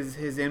 like,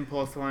 his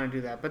impulse to want to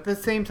do that, but at the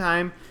same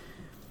time,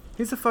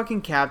 he's the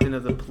fucking captain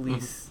of the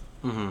police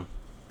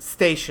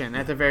station,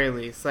 at the very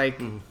least.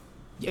 Like,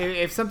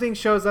 if something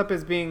shows up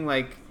as being,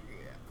 like,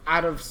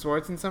 out of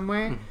sorts in some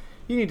way,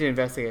 you need to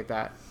investigate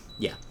that.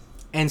 Yeah.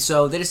 And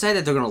so they decide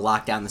that they're going to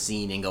lock down the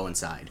scene and go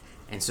inside.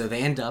 And so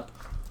they end up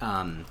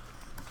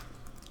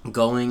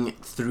going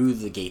through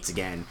the gates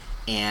again.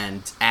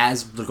 And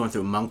as they're going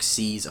through, Monk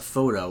sees a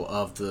photo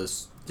of the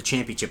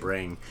championship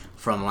ring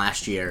from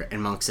last year.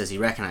 And Monk says he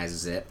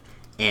recognizes it.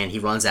 And he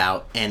runs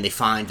out. And they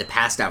find the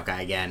passed out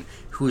guy again,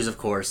 who is, of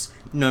course,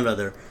 none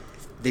other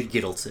than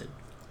Gittleson,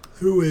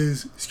 who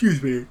is,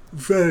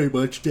 very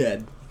much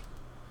dead.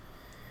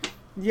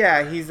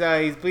 Yeah, he's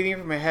bleeding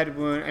from a head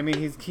wound. I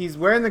mean, he's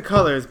wearing the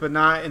colors, but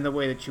not in the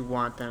way that you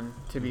want them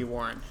to be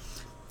worn.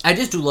 I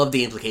just do love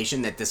the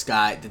implication that this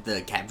guy, that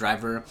the cab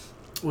driver,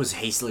 was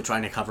hastily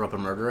trying to cover up a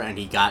murder, and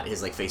he got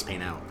his face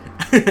paint out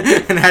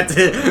and had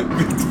to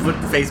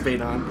put the face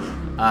paint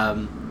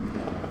on.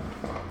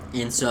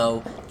 And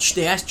so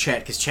they asked Chet,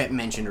 because Chet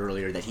mentioned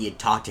earlier that he had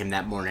talked to him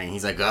that morning.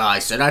 He's like, I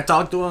said I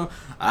talked to him?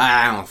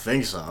 I don't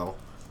think so.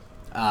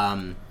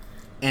 And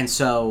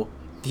so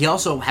he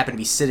also happened to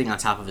be sitting on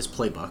top of his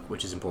playbook,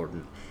 which is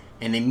important.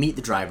 And they meet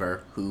the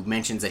driver, who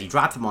mentions that he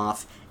dropped him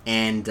off,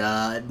 and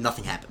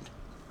nothing happened.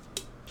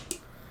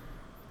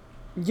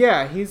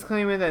 Yeah, he's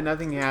claiming that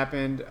nothing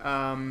happened,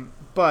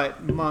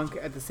 but Monk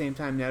at the same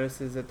time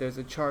notices that there's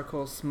a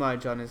charcoal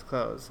smudge on his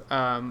clothes.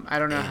 I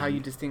don't know how you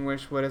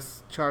distinguish what a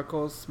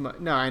charcoal smudge...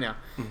 No, I know.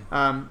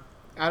 I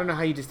don't know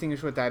how you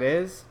distinguish what that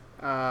is,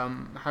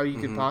 how you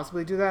could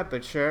possibly do that,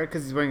 but sure,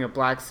 because he's wearing a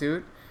black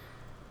suit.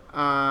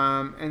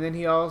 And then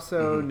he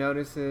also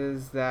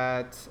notices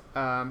that...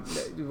 why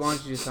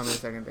don't you just tell me the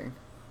second thing?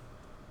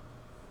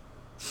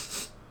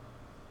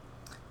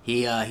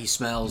 He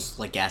smells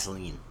like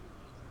gasoline.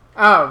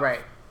 Oh,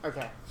 right.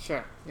 Okay,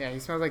 sure. Yeah, he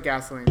smells like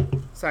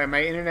gasoline. Sorry,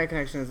 my internet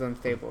connection is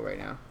unstable right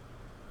now.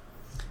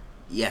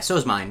 Yeah, so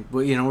is mine.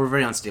 We're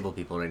very unstable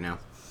people right now.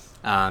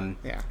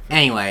 Yeah.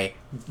 Anyway,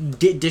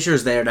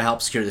 Disher's there to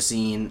help secure the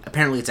scene.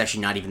 Apparently, it's actually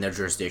not even their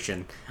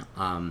jurisdiction.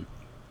 And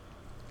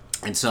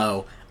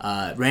so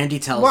Randy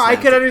tells. Well, I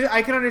could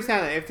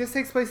understand that if this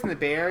takes place in the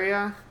Bay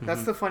Area.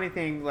 That's the funny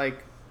thing.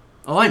 Like,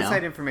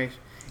 inside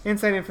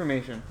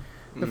information.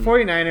 The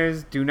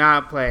 49ers do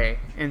not play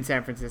in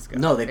San Francisco.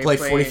 No, they play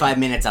 45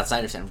 minutes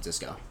outside of San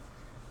Francisco.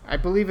 I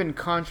believe in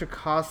Contra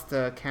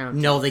Costa County.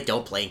 No, they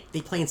don't play.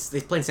 They play in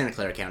Santa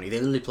Clara County. They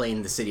literally play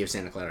in the city of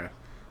Santa Clara.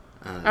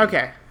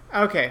 Okay.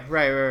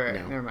 Right.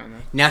 No. Never mind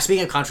that. Now,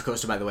 speaking of Contra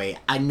Costa, by the way,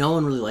 no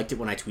one really liked it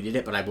when I tweeted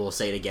it, but I will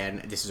say it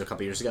again. This is a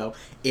couple years ago.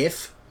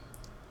 If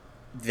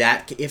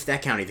that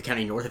county, the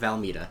county north of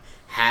Alameda,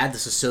 had the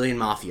Sicilian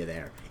Mafia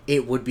there,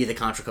 it would be the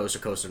Contra Costa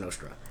Cosa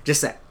Nostra.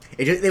 Just that.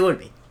 They would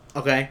be.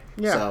 Okay?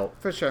 Yeah, so,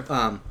 for sure.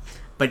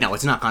 But no,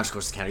 it's not Contra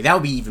Costa County. That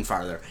would be even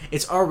farther.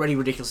 It's already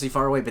ridiculously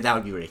far away, but that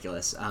would be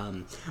ridiculous.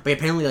 But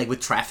apparently, like, with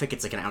traffic,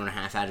 it's like an hour and a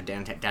half out of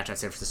downtown San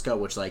Francisco,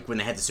 which, like, when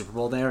they had the Super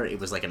Bowl there, it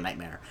was like a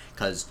nightmare.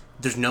 Because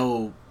there's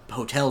no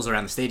hotels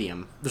around the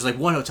stadium. There's, like,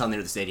 one hotel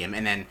near the stadium,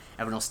 and then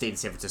everyone else stayed in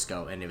San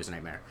Francisco, and it was a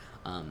nightmare.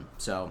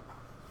 So,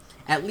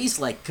 at least,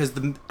 like, because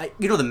the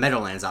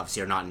Meadowlands,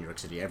 obviously, are not in New York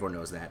City. Everyone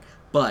knows that.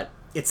 But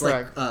it's,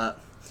 like,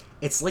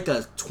 it's like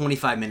a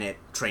 25-minute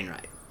train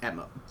ride at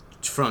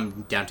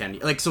from downtown,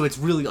 like, so it's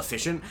really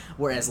efficient,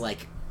 whereas,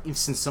 like,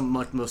 since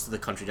most of the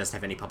country doesn't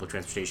have any public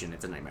transportation,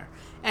 it's a nightmare.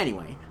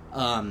 Anyway,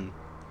 yeah,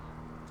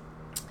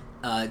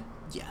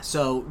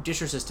 so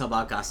Disher says, tell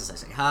Bob Costas I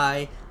say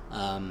hi,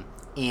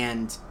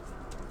 and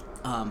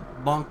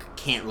Monk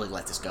can't really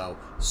let this go,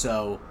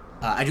 so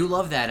I do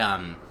love that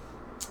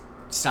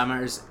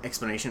Steinmeier's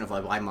explanation of,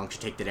 like, why Monk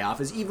should take the day off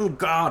is even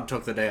God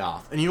took the day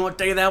off, and you know what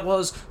day that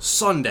was?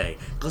 Sunday,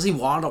 because he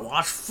wanted to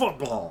watch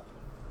football.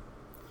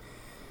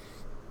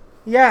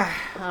 Yeah.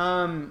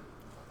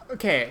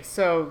 Okay.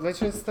 So let's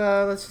just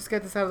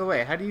get this out of the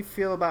way. How do you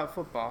feel about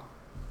football?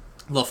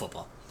 Love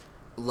football.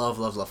 Love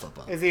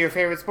football. Is it your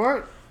favorite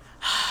sport?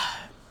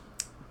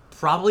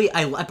 Probably.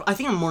 I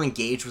think I'm more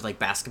engaged with, like,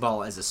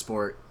 basketball as a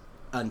sport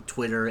on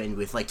Twitter and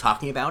with, like,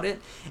 talking about it.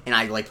 And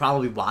I, like,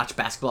 probably watch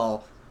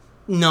basketball.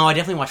 No, I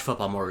definitely watch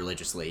football more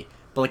religiously.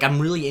 But, like, I'm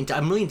really into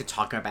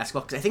talking about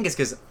basketball because I think it's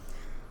because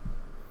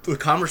the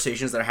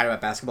conversations that I had about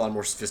basketball are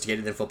more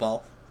sophisticated than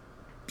football.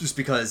 Just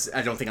because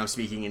I don't think I'm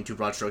speaking in too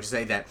broad strokes to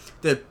say that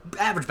the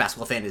average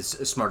basketball fan is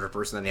a smarter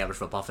person than the average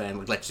football fan.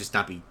 Like, let's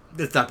not beat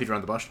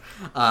around the bush.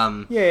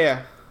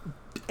 Yeah.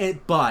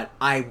 But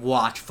I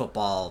watch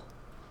football.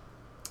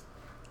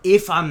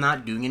 If I'm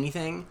not doing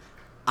anything,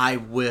 I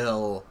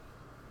will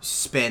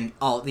spend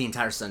the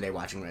entire Sunday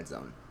watching Red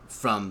Zone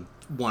from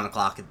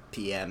 1:00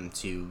 p.m.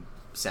 to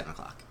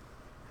 7:00.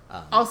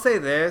 I'll say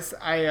this: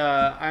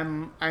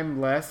 I'm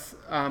less.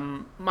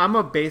 I'm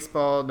a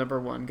baseball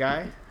 #1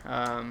 guy.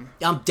 I'm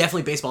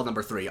definitely baseball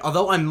 #3.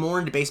 Although I'm more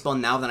into baseball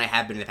now than I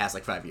have been in the past,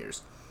 like, 5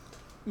 years.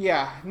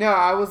 Yeah, no,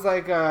 I was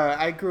like,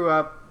 I grew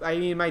up. I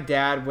mean, my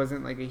dad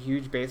wasn't like a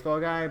huge baseball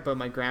guy, but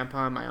my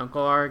grandpa and my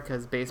uncle are,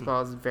 because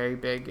baseball is very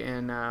big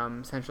in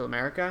Central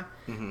America.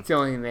 Mm-hmm. It's the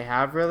only thing they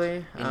have,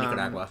 really. In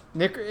Nicaragua.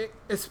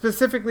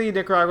 Specifically,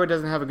 Nicaragua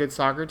doesn't have a good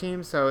soccer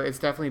team, so it's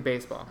definitely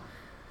baseball.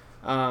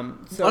 Are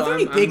there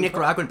any big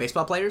Nicaraguan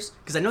baseball players?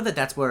 Because I know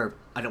that's where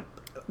I don't.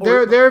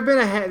 There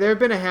have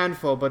been a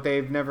handful, but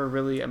they've never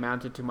really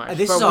amounted to much.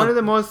 But one of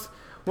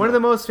the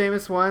most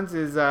famous ones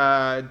is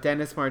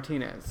Dennis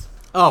Martinez.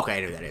 Oh, okay,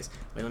 I know who that is.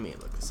 Wait, let me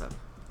look this up.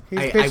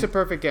 He's pitched a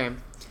perfect game.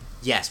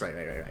 Yes, right.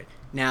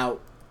 Now,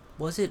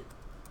 was it?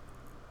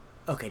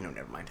 Okay, no,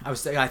 never mind. I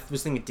was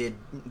thinking, did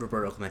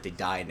Roberto Clemente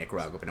die in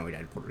Nicaragua? But no, he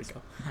died in Puerto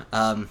Rico.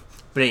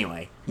 But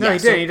anyway, no, he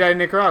did. He died in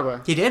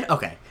Nicaragua. He did?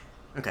 Okay,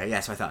 yeah.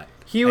 So I thought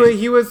he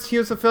was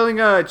fulfilling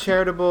a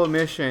charitable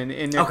mission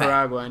in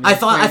Nicaragua. Okay. I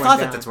thought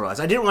that's what it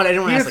was. I didn't want to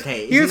ask, like,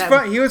 hey,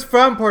 he was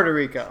from Puerto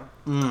Rico.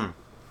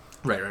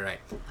 Right.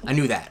 I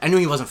knew that. I knew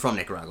he wasn't from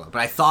Nicaragua,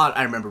 but I thought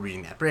I remember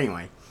reading that. But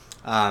anyway,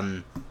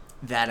 I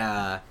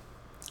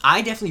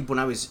definitely, when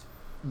I was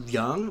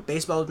young,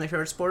 baseball was my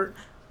favorite sport.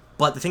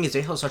 But the thing is,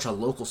 baseball is such a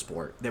local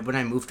sport that when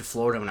I moved to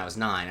Florida when I was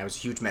 9, I was a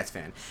huge Mets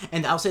fan.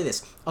 And I'll say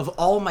this, of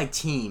all my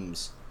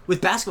teams,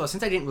 with basketball,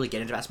 since I didn't really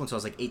get into basketball until I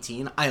was like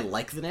 18, I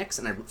like the Knicks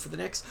and I root for the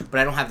Knicks, but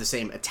I don't have the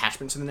same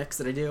attachment to the Knicks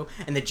that I do.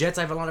 And the Jets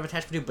I have a lot of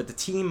attachment to, but the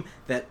team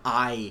that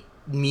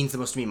means the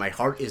most to me in my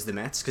heart is the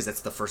Mets, because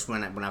that's the first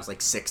one when I was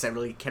like 6 I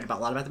really cared a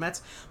lot about the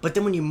Mets. But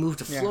then when you move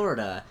to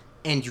Florida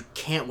and you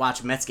can't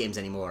watch Mets games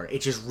anymore, it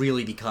just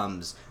really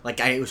becomes like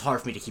it was hard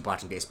for me to keep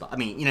watching baseball. I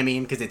mean, you know what I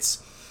mean?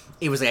 Because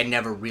it was like I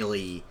never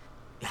really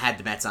had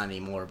the Mets on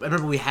anymore. But I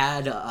remember we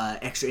had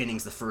extra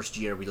innings the first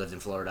year we lived in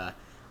Florida,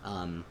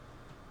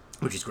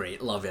 which is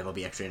great. Love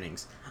MLB extra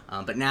innings.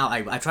 But now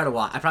I try to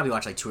watch. I probably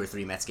watch like 2 or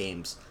 3 Mets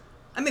games.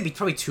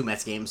 Probably 2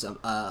 Mets games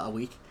a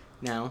week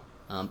now.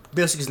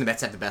 Basically because the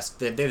Mets have the best.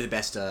 They have the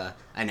best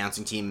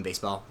announcing team in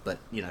baseball. But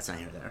it's not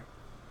here or there.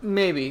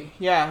 Maybe,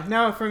 yeah.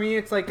 No, for me,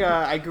 it's like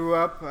I grew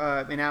up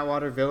in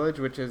Atwater Village,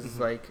 which is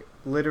like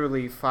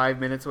literally 5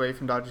 minutes away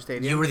from Dodger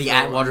Stadium. You were the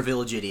Atwater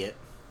Village idiot.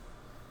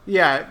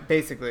 Yeah,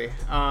 basically.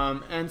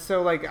 And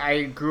so like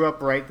I grew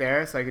up right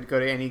there, so I could go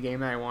to any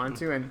game that I wanted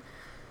to. And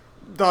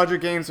Dodger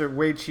games are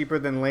way cheaper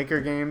than Laker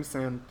games,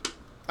 and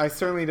I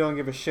certainly don't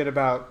give a shit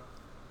about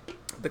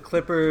the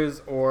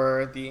Clippers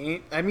or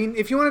the. I mean,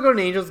 if you want to go to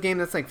an Angels game,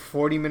 that's like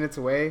 40 minutes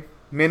away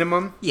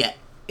minimum. Yeah.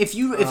 If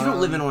you don't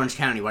live in Orange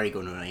County, why are you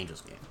going to an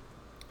Angels game?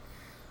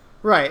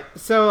 Right.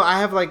 So I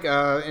have like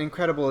an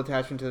incredible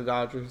attachment to the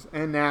Dodgers,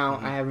 and now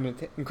I have an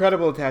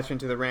incredible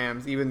attachment to the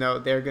Rams, even though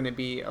they're going to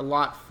be a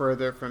lot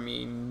further from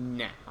me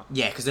now.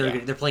 Yeah, because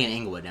they're playing in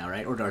Inglewood now,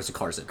 right? Or is it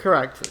Carson?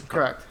 Correct.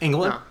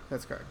 Inglewood? No,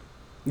 that's correct.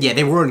 Yeah,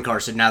 they were in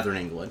Carson. Now they're in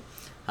Inglewood.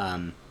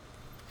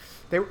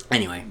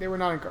 Anyway, they were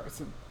not in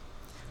Carson.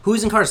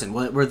 Who's in Carson?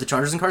 Were the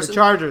Chargers in Carson? The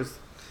Chargers.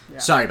 Yeah.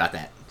 Sorry about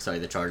that. Sorry,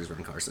 the Chargers were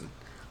in Carson.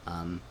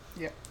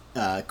 Yeah.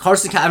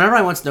 Carson. I remember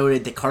I once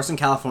noted that Carson,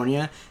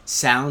 California,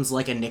 sounds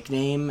like a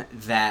nickname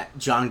that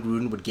John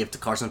Gruden would give to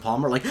Carson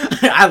Palmer. Like,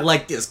 I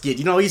like this kid.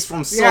 You know, he's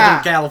from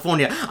Southern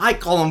California. I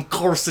call him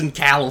Carson,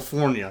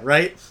 California.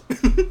 Right?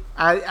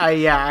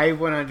 I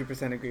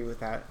 100% agree with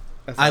that.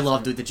 I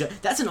love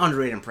that's an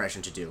underrated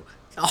impression to do.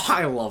 Oh,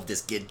 I love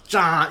this kid,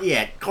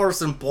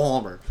 Carson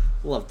Palmer.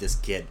 Love this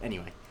kid.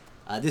 Anyway,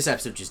 this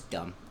episode's just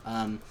dumb.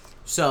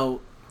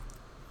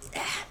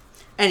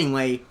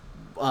 Anyway,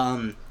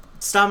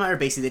 Stoudemire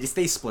basically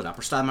they split up.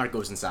 Or Stoudemire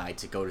goes inside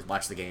to go to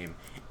watch the game,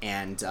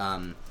 and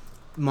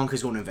Monk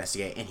is going to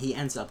investigate, and he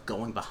ends up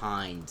going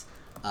behind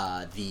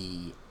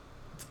the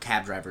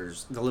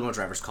limo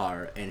driver's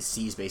car, and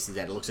sees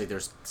basically that it looks like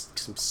there's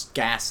some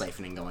gas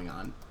siphoning going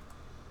on.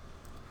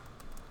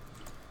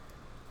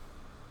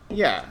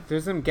 Yeah,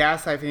 there's some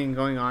gas siphoning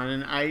going on,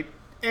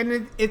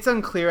 and it's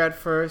unclear at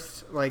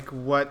first, like,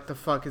 what the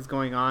fuck is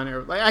going on,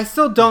 or like I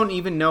still don't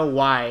even know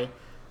why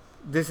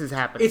this is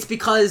happening. It's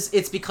because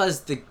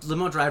the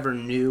limo driver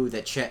knew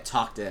that Chet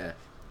talked to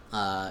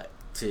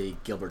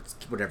Gilbert,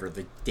 whatever,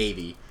 the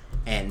Davey,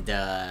 and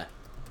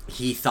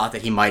he thought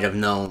that he might have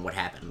known what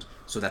happened,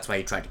 so that's why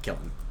he tried to kill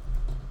him.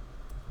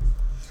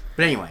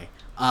 But anyway,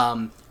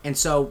 and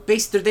so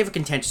basically they have a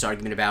contentious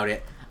argument about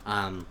it.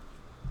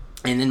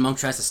 And then Monk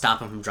tries to stop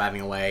him from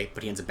driving away,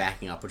 but he ends up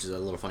backing up, which is a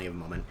little funny of a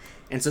moment.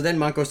 And so then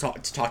Monk goes to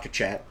talk to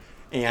Chet,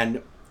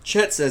 and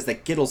Chet says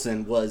that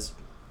Gittleson was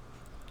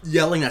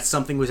yelling that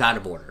something was out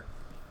of order.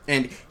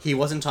 And he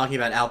wasn't talking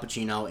about Al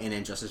Pacino in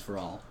Injustice for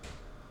All.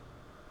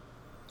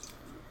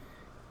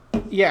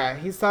 Yeah,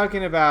 he's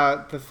talking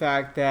about the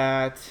fact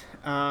that,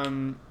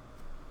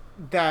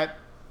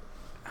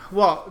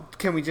 well,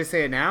 can we just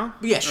say it now?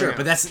 Yeah, sure,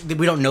 no? But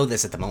we don't know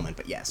this at the moment,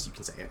 but yes, you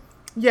can say it.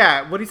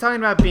 Yeah, what he's talking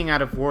about being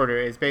out of order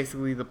is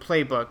basically the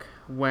playbook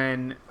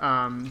when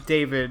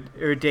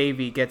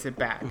Davey gets it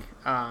back.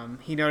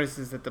 He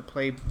notices that the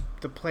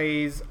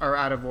plays are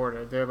out of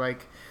order. They're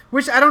like,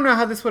 which I don't know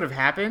how this would have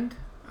happened.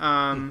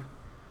 Can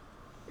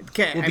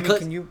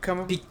you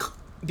come up?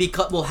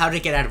 Well, how did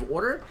it get out of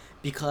order?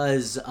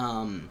 Because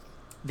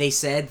they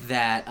said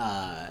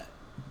that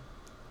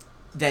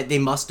they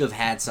must have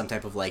had some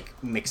type of like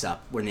mix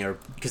up when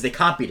because they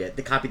copied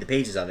the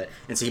pages of it,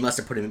 and so he must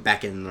have put it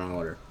back in the wrong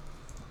order.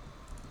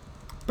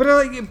 But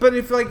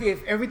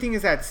if everything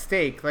is at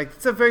stake, like,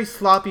 it's a very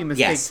sloppy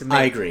mistake to make.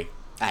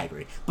 I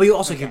agree. But you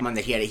also keep in mind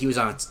that he was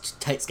on a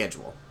tight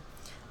schedule,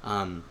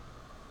 and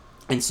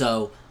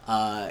so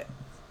they're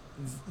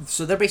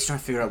basically trying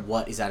to figure out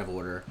what is out of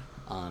order,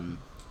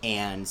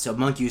 and so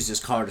Monk uses his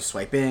car to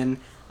swipe in.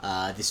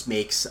 This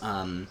makes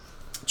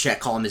Chet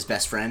call him his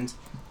best friend,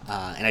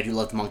 and I do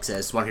love Monk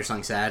says, "Want to hear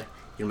something sad?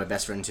 You're my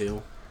best friend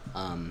too,"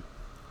 and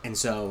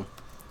so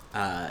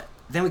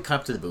then we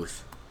cut up to the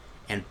booth.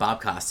 And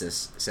Bob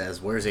Costas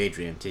says, "Where's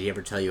Adrian? Did he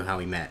ever tell you how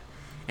he met?"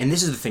 And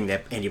this is the thing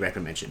that Andy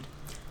Reckman mentioned,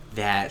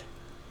 that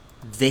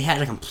they had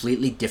a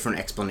completely different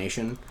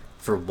explanation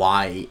for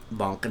why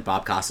Monk and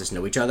Bob Costas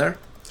know each other.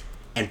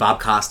 And Bob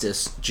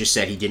Costas just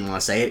said he didn't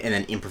want to say it, and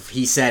then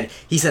he said,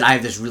 "I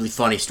have this really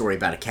funny story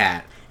about a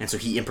cat," and so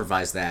he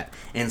improvised that.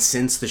 And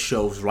since the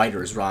show's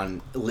writers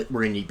were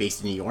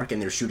based in New York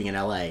and they're shooting in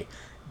L.A.,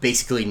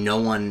 basically no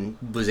one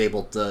was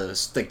able to,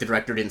 like, the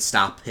director didn't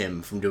stop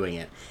him from doing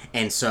it,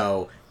 and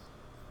so.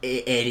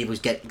 And he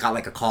got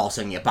like a call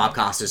saying, yeah, Bob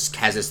Costas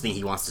has this thing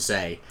he wants to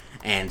say,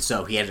 and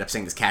so he ended up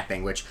saying this cat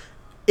thing, which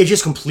it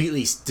just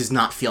completely does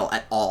not feel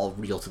at all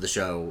real to the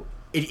show.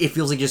 It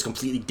feels like just a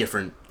completely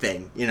different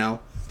thing, you know?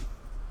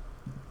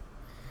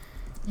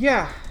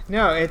 Yeah,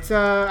 no, it's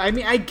I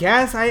mean, I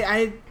guess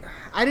I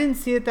didn't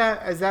see it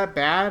as that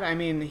bad. I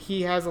mean,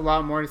 he has a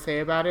lot more to say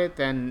about it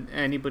than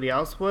anybody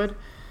else would.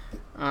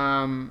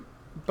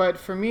 But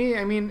for me,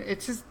 I mean,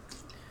 it's just,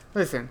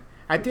 listen.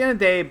 At the end of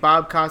the day,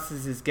 Bob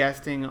Costas is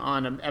guesting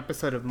on an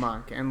episode of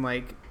Monk, and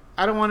like,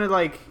 I don't want to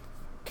like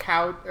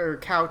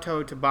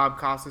kowtow to Bob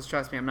Costas.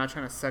 Trust me, I'm not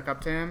trying to suck up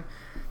to him,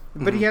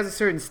 but he has a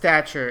certain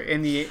stature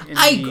in the.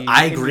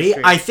 I agree.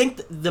 I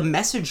think the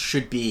message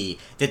should be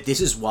that this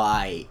is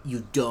why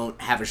you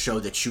don't have a show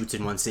that shoots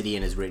in one city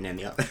and is written in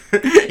the other,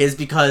 is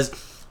because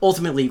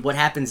ultimately what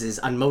happens is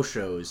on most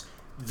shows,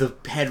 the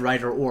head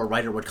writer or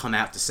writer would come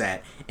out to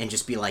set and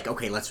just be like,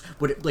 okay, let's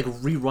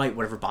rewrite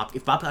whatever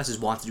if Bob Costas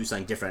wants to do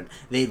something different,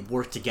 they'd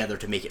work together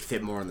to make it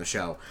fit more in the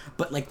show.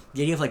 But like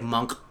the idea of like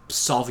Monk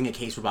solving a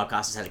case where Bob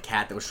Costas had a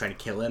cat that was trying to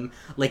kill him,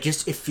 like,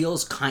 just it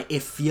feels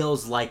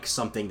like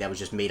something that was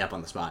just made up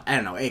on the spot. I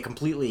don't know, it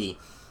completely.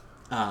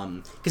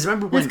 Because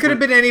remember when this could have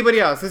been anybody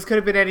else.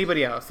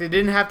 It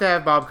didn't have to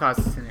have Bob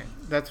Costas in it.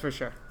 That's for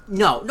sure.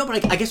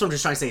 but I guess what I'm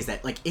just trying to say is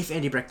that, like, if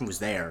Andy Breckman was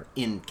there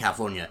in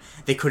California,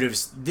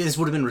 this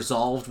would have been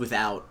resolved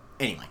without,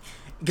 anyway.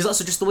 Because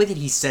also, just the way that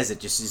he says it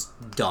just is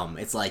dumb.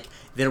 It's like,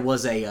 there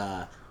was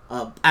I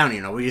don't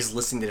even know, we're just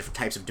listening to different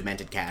types of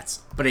demented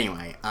cats. But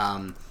anyway,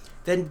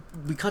 then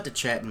we cut to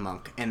Chet and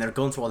Monk, and they're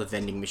going through all the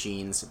vending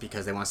machines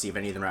because they want to see if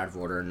any of them are out of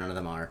order, and none of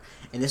them are.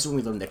 And this is when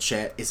we learn that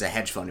Chet is a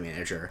hedge fund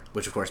manager,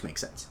 which of course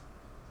makes sense.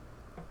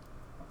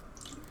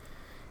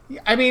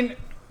 I mean,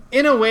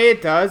 in a way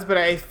it does, but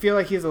I feel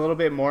like he's a little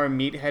bit more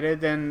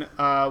meat-headed than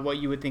what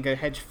you would think a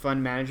hedge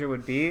fund manager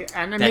would be.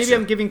 And maybe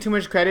I'm giving too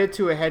much credit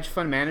to a hedge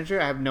fund manager.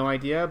 I have no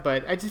idea,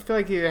 but I just feel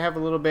like he'd have a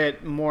little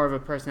bit more of a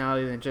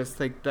personality than just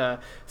like the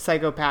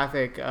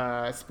psychopathic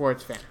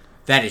sports fan.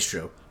 That is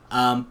true.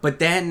 But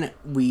then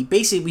we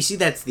see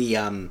that's the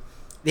end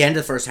of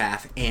the first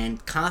half,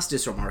 and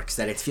Costas remarks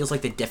that it feels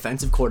like the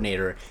defensive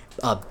coordinator,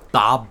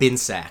 Bob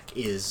Binsack,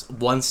 is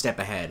one step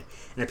ahead.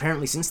 And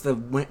apparently, since the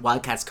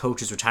Wildcats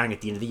coach is retiring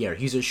at the end of the year,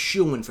 he's a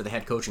shoo-in for the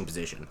head coaching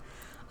position.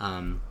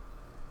 And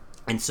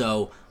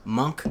so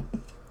Monk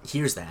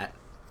hears that,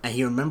 and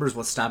he remembers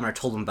what Stodmeyer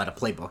told him about a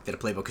playbook, that a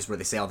playbook is where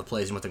they say all the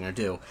plays and what they're going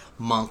to do.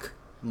 Monk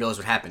knows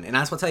what happened. And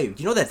I just want to tell you,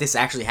 do you know that this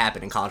actually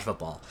happened in college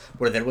football,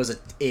 where there was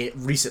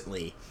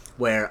recently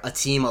where a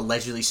team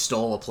allegedly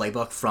stole a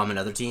playbook from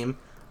another team,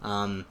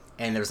 and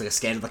there was like a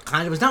scandal that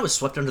kind of was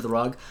swept under the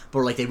rug,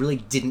 but like they really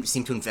didn't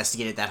seem to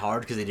investigate it that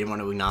hard because they didn't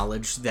want to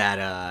acknowledge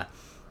that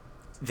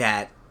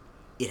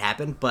it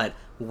happened. But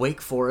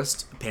Wake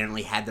Forest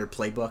apparently had their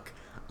playbook.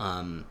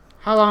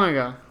 How long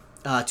ago?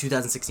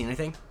 2016, I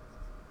think.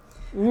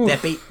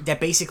 That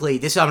basically,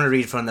 this I'm going to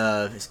read from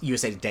the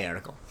USA Today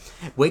article.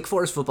 Wake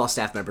Forest football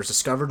staff members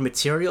discovered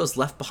materials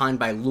left behind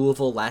by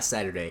Louisville last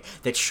Saturday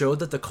that showed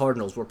that the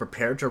Cardinals were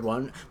prepared for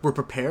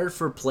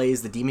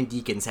plays the Demon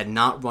Deacons had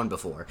not run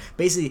before.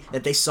 Basically,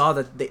 that they saw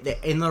that they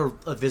in their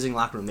visiting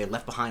locker room, they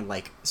left behind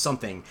like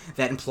something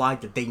that implied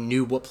that they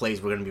knew what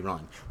plays were going to be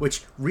run.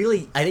 Which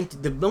really, I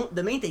think the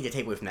main thing to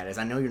take away from that is,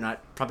 I know you're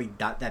probably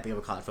not that big of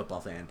a college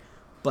football fan,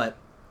 but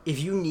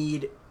if you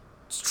need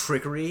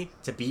trickery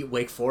to beat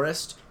Wake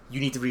Forest, you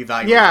need to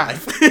reevaluate your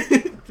life.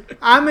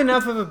 I'm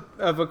enough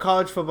of a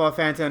college football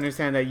fan to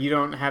understand that you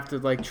don't have to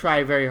like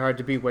try very hard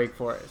to beat Wake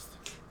Forest.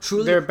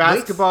 Truly, they're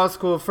basketball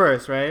school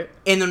first, right?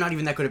 And they're not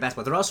even that good at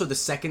basketball. They're also the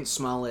second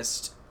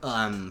smallest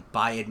there's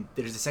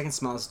the second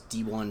smallest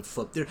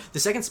D1 they're the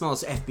second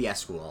smallest FBS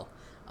school.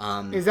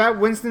 Is that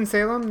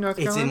Winston-Salem, North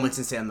Carolina? It's in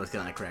Winston-Salem, North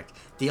Carolina, correct.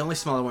 The only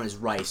smaller one is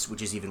Rice,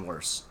 which is even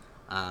worse.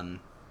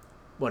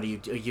 What are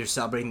you're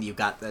celebrating that you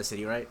got the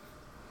city right?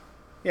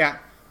 Yeah.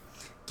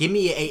 Give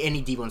me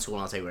any D1 school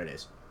and I'll tell you where it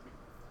is.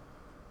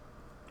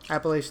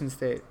 Appalachian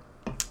State.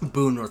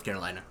 Boone, North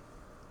Carolina.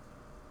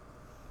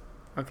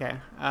 Okay.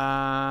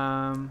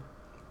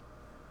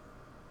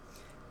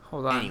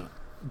 Hold on. Anyway,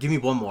 give me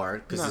one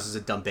more, because this is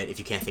a dumb bit if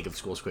you can't think of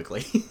schools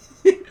quickly.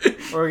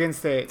 Oregon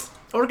State.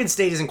 Oregon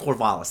State is in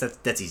Corvallis.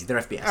 That's easy. They're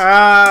FBS.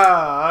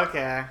 Oh,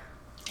 okay.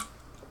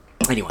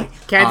 Anyway,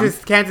 Kansas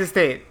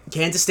State.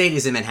 Kansas State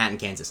is in Manhattan,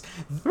 Kansas.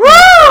 Woo!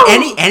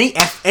 Any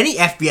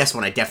FBS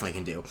one I definitely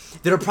can do.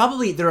 There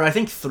are I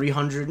think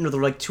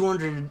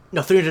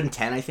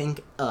 310 I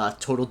think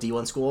total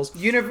D1 schools.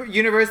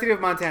 University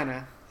of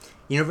Montana.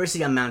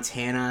 University of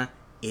Montana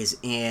is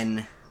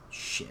in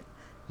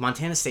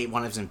Montana State.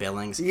 One of them's in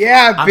Billings.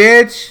 Yeah,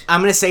 bitch.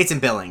 I'm gonna say it's in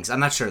Billings. I'm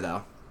not sure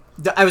though.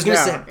 I was gonna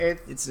say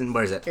it's in,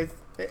 where is it?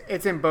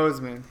 It's in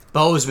Bozeman.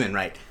 Bozeman,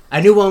 right?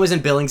 I knew one was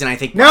in Billings, and I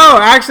think... No,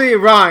 actually,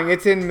 wrong.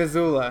 It's in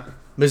Missoula.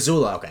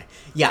 Missoula, okay.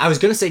 Yeah, I was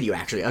going to say to you,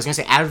 actually. I was going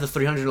to say, out of the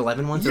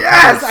 311 ones...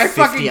 Yes! I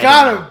fucking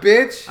got him,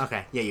 bitch!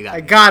 Okay, yeah, you got it.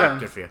 I got him.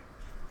 Good for you.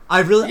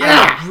 I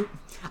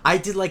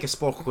did, like, a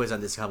sport quiz on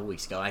this a couple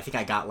weeks ago. I think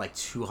I got, like,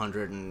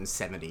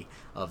 270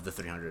 of the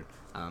 300.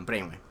 But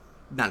anyway,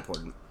 not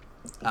important.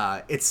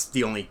 It's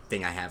the only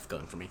thing I have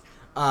going for me.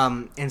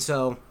 And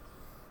so,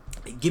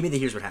 give me the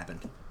here's what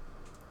happened.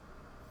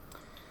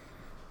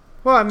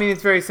 Well, I mean,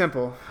 it's very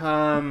simple.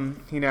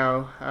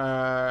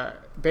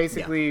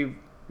 Basically,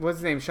 what's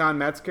his name? Sean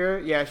Metzger?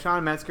 Yeah,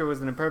 Sean Metzger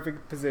was in a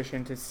perfect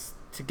position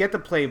to get the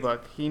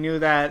playbook. He knew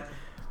that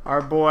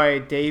our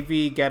boy,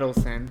 Davey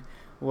Gettleson,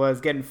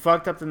 was getting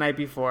fucked up the night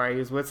before. He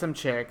was with some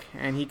chick,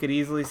 and he could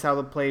easily sell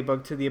the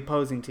playbook to the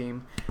opposing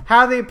team.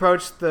 How they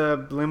approached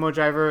the limo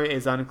driver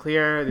is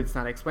unclear. It's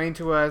not explained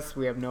to us.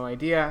 We have no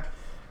idea.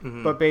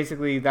 Mm-hmm. But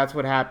basically, that's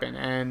what happened.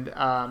 And,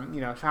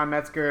 Sean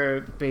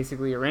Metzger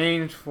basically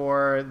arranged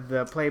for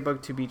the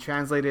playbook to be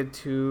translated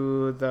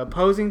to the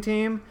opposing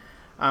team.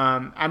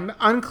 I'm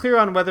unclear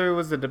on whether it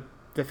was the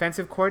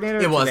defensive coordinator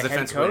or the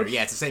defensive coordinator.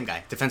 Yeah, it's the same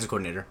guy. Defensive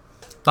coordinator.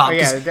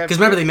 Because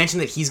remember, they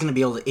mentioned that he's going to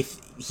be able to, if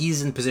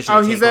he's in position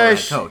to take over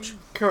head coach.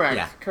 Correct,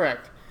 yeah.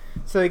 Correct.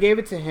 So they gave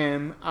it to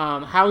him.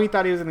 How he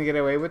thought he was going to get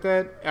away with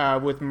it,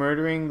 with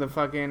murdering the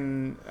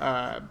fucking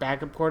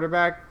backup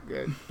quarterback,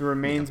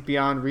 remains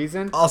beyond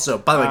reason. Also,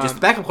 by the way, just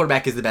backup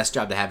quarterback is the best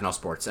job to have in all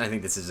sports. I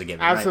think this is a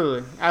given.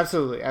 Absolutely,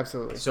 right?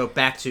 absolutely. So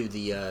back to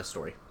the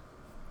story.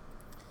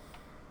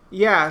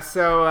 Yeah.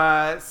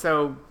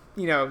 So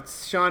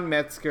Sean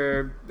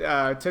Metzger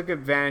took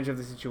advantage of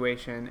the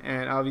situation,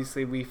 and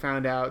obviously we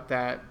found out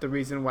that the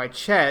reason why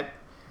Chet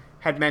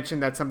had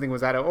mentioned that something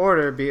was out of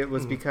order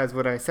was because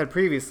what I said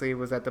previously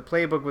was that the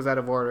playbook was out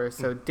of order.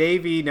 So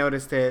Davey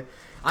noticed it.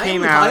 I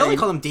only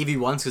call him Davey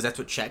once because that's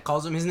what Chet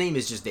calls him. His name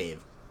is just Dave.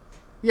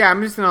 Yeah,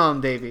 I'm just gonna call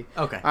him Davey.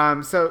 Okay.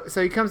 So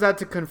he comes out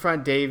to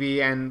confront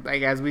Davey, and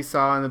like as we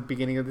saw in the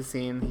beginning of the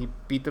scene, he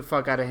beat the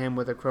fuck out of him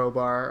with a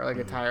crowbar or like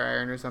a tire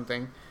iron or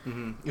something.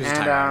 Mm-hmm. It was a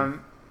tire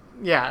iron.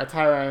 Yeah, a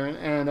tire iron.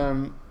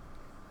 And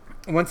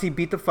once he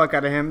beat the fuck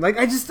out of him, like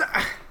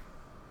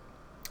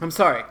I'm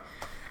sorry.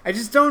 I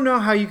just don't know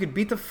how you could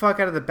beat the fuck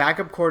out of the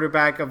backup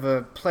quarterback of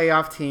a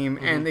playoff team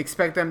and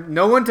expect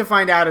no one to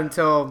find out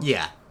until for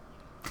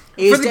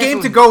the game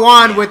to go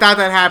on without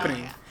that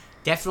happening. Yeah.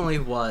 Definitely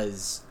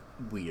was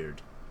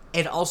weird,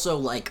 and also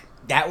like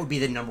that would be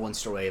the number one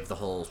story of the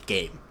whole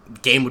game.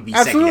 Game would be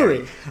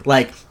secondary.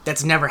 Like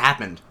that's never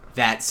happened.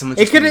 That someone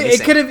it could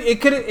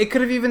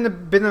have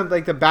even been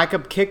like the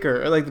backup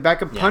kicker or like the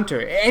backup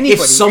punter. Anybody, if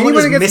someone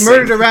gets missing.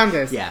 Murdered around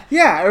this,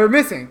 or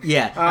missing.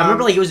 Yeah, I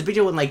remember like it was a big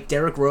deal when like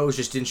Derrick Rose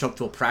just didn't show up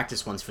to a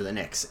practice once for the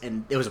Knicks,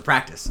 and it was a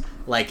practice.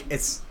 Like and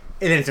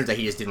then it turns out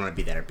he just didn't want to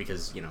be there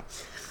because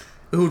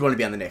who would want to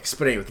be on the Knicks?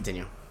 But anyway,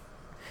 continue.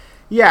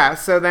 Yeah,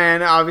 so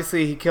then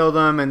obviously he killed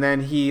him, and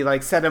then he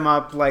like set him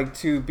up like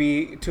to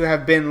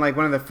have been like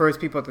one of the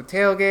first people at the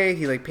tailgate.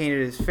 He like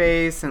painted his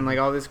face and like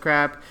all this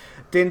crap.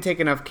 Didn't take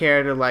enough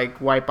care to like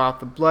wipe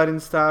off the blood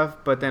and stuff,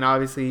 but then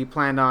obviously he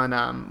planned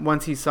on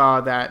once he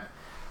saw that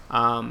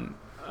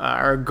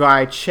our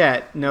guy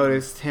Chet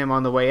noticed him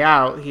on the way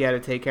out, he had to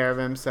take care of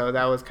him. So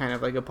that was kind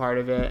of like a part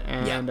of it,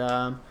 and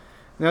that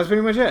was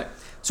pretty much it.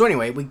 So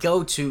anyway, we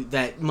go to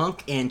that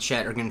Monk and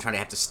Chet are going to try to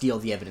have to steal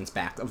the evidence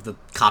back of the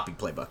copied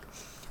playbook.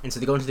 And so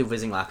they go into the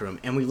visiting locker room,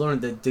 and we learn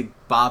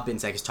that Bob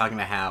Binczak is talking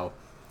about how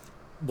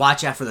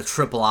watch out for the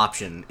triple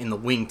option in the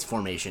winged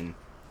formation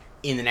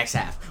in the next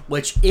half.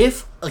 Which,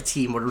 if a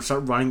team were to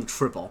start running the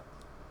triple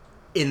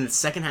in the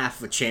second half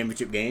of a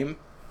championship game,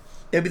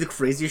 it'd be the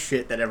craziest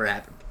shit that ever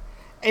happened.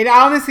 It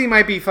honestly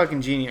might be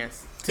fucking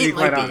genius, to be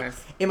quite honest.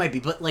 It might be,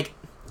 but like,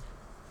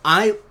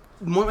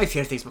 one of my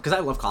favorite things, because I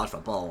love college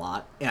football a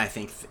lot, and I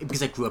think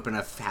because I grew up in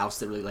a house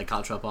that really liked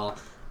college football,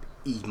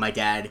 my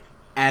dad,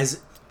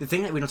 as the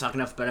thing that we don't talk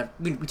enough about,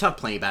 we talk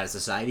plenty about as a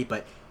society,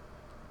 but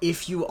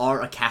if you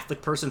are a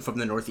Catholic person from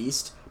the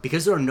Northeast,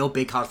 because there are no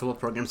big college football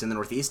programs in the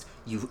Northeast,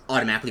 you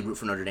automatically root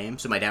for Notre Dame.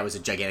 So my dad was a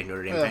gigantic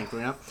Notre Dame fan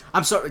growing up.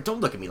 I'm sorry,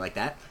 don't look at me like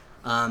that.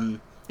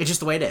 It's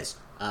just the way it is.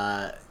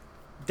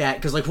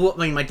 Because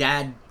my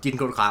dad didn't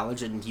go to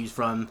college, and he was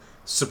from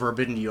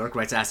suburban New York,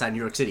 right outside New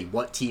York City.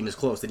 What team is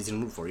close that he's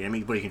going to root for? You know what I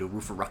mean? What are you going to do,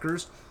 root for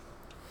Rutgers?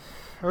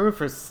 I root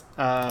for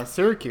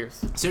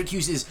Syracuse.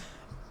 Syracuse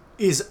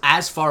is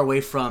as far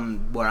away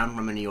from where I'm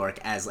from in New York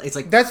as it's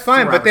like that's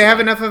fine, but they have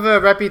enough of a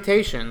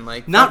reputation.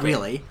 Like not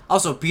really.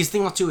 Also, because the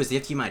thing about too is you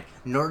have to keep in mind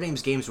Notre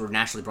Dame's games were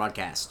nationally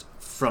broadcast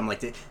from like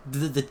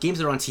the games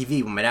that were on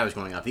TV when my dad was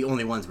growing up. The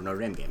only ones were Notre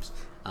Dame games.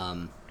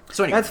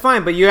 So anyway. That's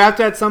fine, but you have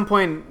to at some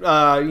point, you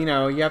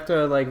have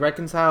to like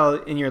reconcile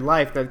in your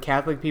life that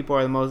Catholic people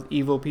are the most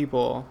evil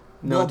people.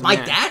 Well, my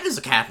dad is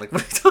a Catholic.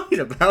 What are you talking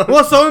about?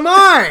 Well, so am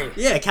I.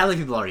 Yeah, Catholic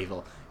people are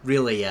evil.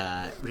 Really,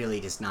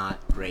 really just not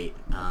great.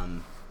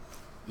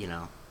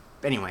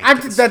 Anyway,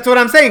 that's what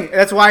I'm saying.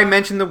 That's why I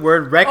mentioned the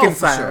word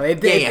reconcile. For sure.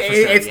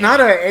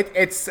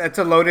 It's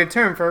a loaded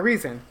term for a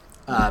reason.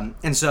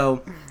 And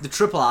so the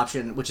triple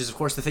option, which is of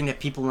course the thing that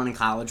people run in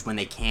college when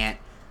they can't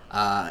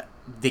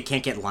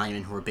get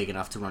linemen who are big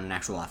enough to run an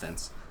actual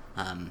offense.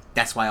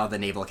 That's why all the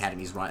naval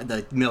academies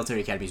the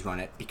military academies run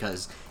it,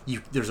 because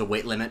there's a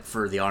weight limit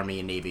for the Army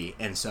and Navy,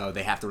 and so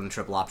they have to run a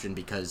triple option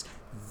because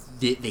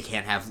they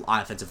can't have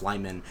offensive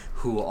linemen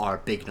who are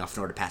big enough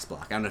in order to pass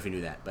block. I don't know if you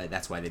knew that, but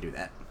that's why they do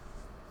that.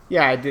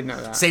 Yeah, I did know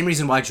that. Same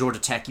reason why Georgia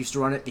Tech used to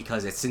run it,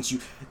 because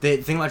the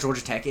thing about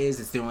Georgia Tech is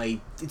it's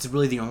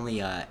really the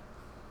only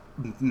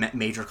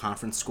major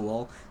conference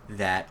school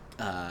that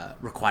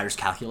requires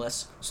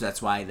calculus, so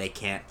that's why they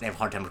have a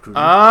hard time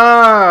recruiting.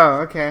 Oh,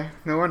 okay.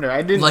 No wonder.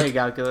 I didn't take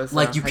calculus.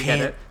 Like you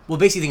can't. Well,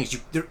 basically, the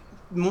thing is,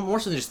 more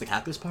so than just the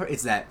calculus part,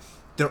 it's that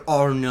there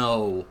are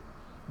no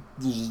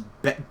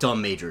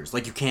dumb majors.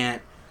 Like you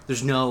can't.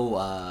 There's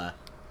no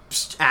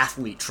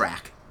athlete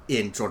track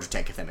in Georgia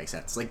Tech, if that makes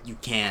sense. Like you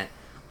can't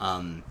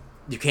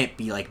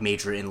be like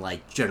major in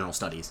like general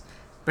studies.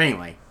 But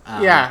anyway.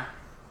 Yeah.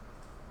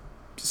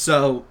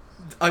 So,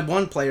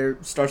 one player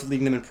starts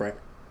leading them in prayer,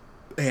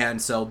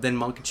 and so then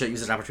Monk and Chet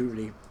use an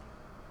opportunity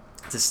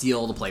to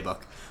steal the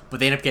playbook, but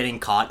they end up getting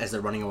caught as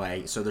they're running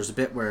away. So there's a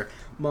bit where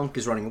Monk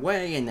is running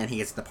away, and then he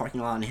gets to the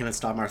parking lot, and him and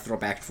Stoudemire throw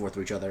back and forth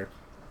to each other,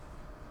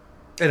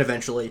 and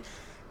eventually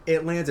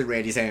it lands in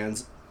Randy's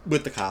hands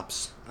with the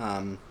cops.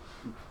 I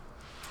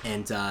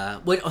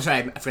forgot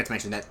to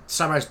mention that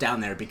Stoudemire's down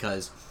there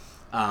because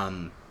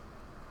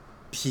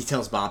he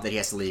tells Bob that he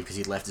has to leave because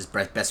he left his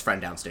best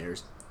friend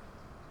downstairs.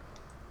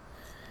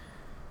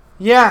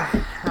 Yeah,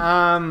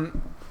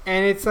 and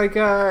it's like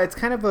it's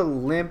kind of a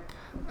limp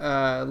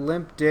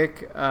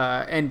dick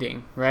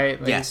ending, right?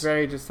 Like yes. It's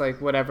very just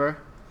like whatever.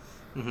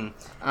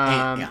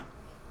 Yeah.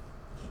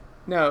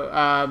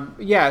 No,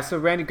 yeah, so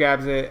Randy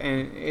grabs it,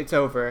 and it's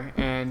over.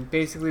 And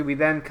basically, we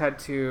then cut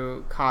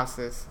to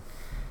Costas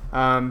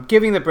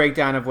giving the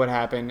breakdown of what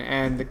happened.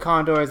 And the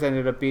Condors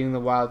ended up beating the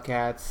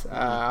Wildcats.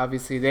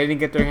 Obviously, they didn't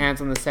get their hands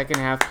on the second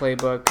half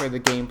playbook or the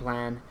game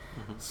plan.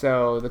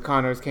 So the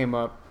Condors came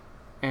up.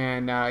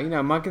 And,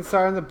 Monk can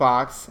start in the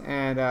box,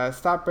 and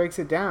Stop breaks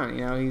it down.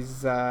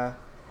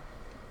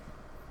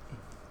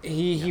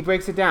 He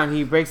breaks it down.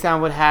 He breaks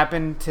down what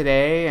happened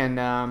today,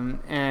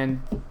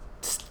 and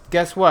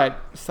guess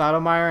what?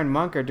 Sotomayor and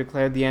Monk are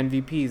declared the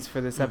MVPs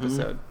for this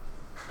episode.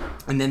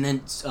 And then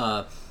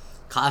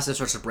Costa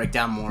starts to break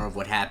down more of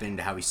what happened,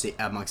 how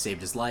Monk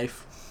saved his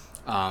life,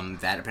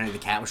 that apparently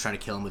the cat was trying to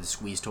kill him with a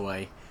squeeze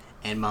toy,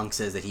 and Monk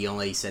says that he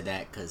only said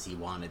that because he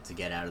wanted to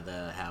get out of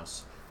the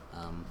house.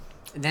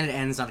 And then it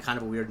ends on kind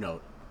of a weird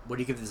note. What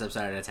do you give this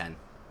episode out of 10?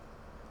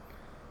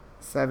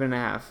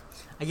 7.5.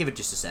 I give it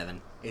just a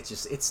 7.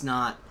 It's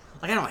not,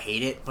 like, I don't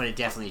hate it, but it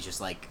definitely is just,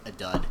 like, a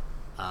dud.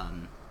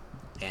 And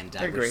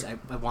I agree.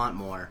 I want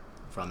more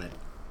from it.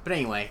 But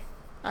anyway,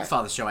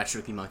 follow the show at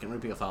Strictly Monk, and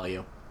Ruby will follow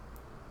you.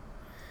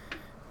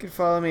 You can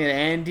follow me at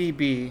Andy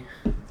B.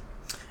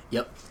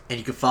 Yep. And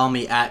you can follow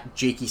me at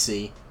Jakey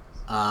C.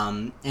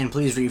 And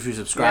please review,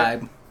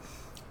 subscribe,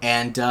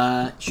 and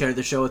share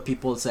the show with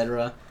people,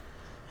 etc.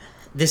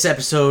 This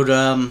episode,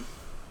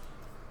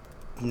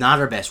 not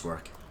our best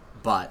work,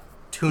 but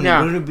tune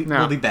in.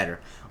 We'll be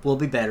better. We'll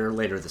be better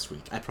later this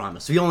week, I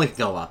promise. We only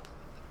go up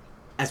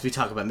as we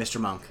talk about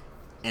Mr. Monk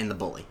and the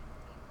bully.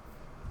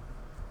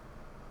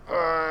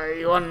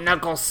 You want a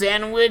knuckle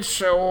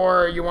sandwich,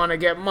 or you want to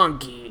get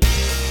monkey?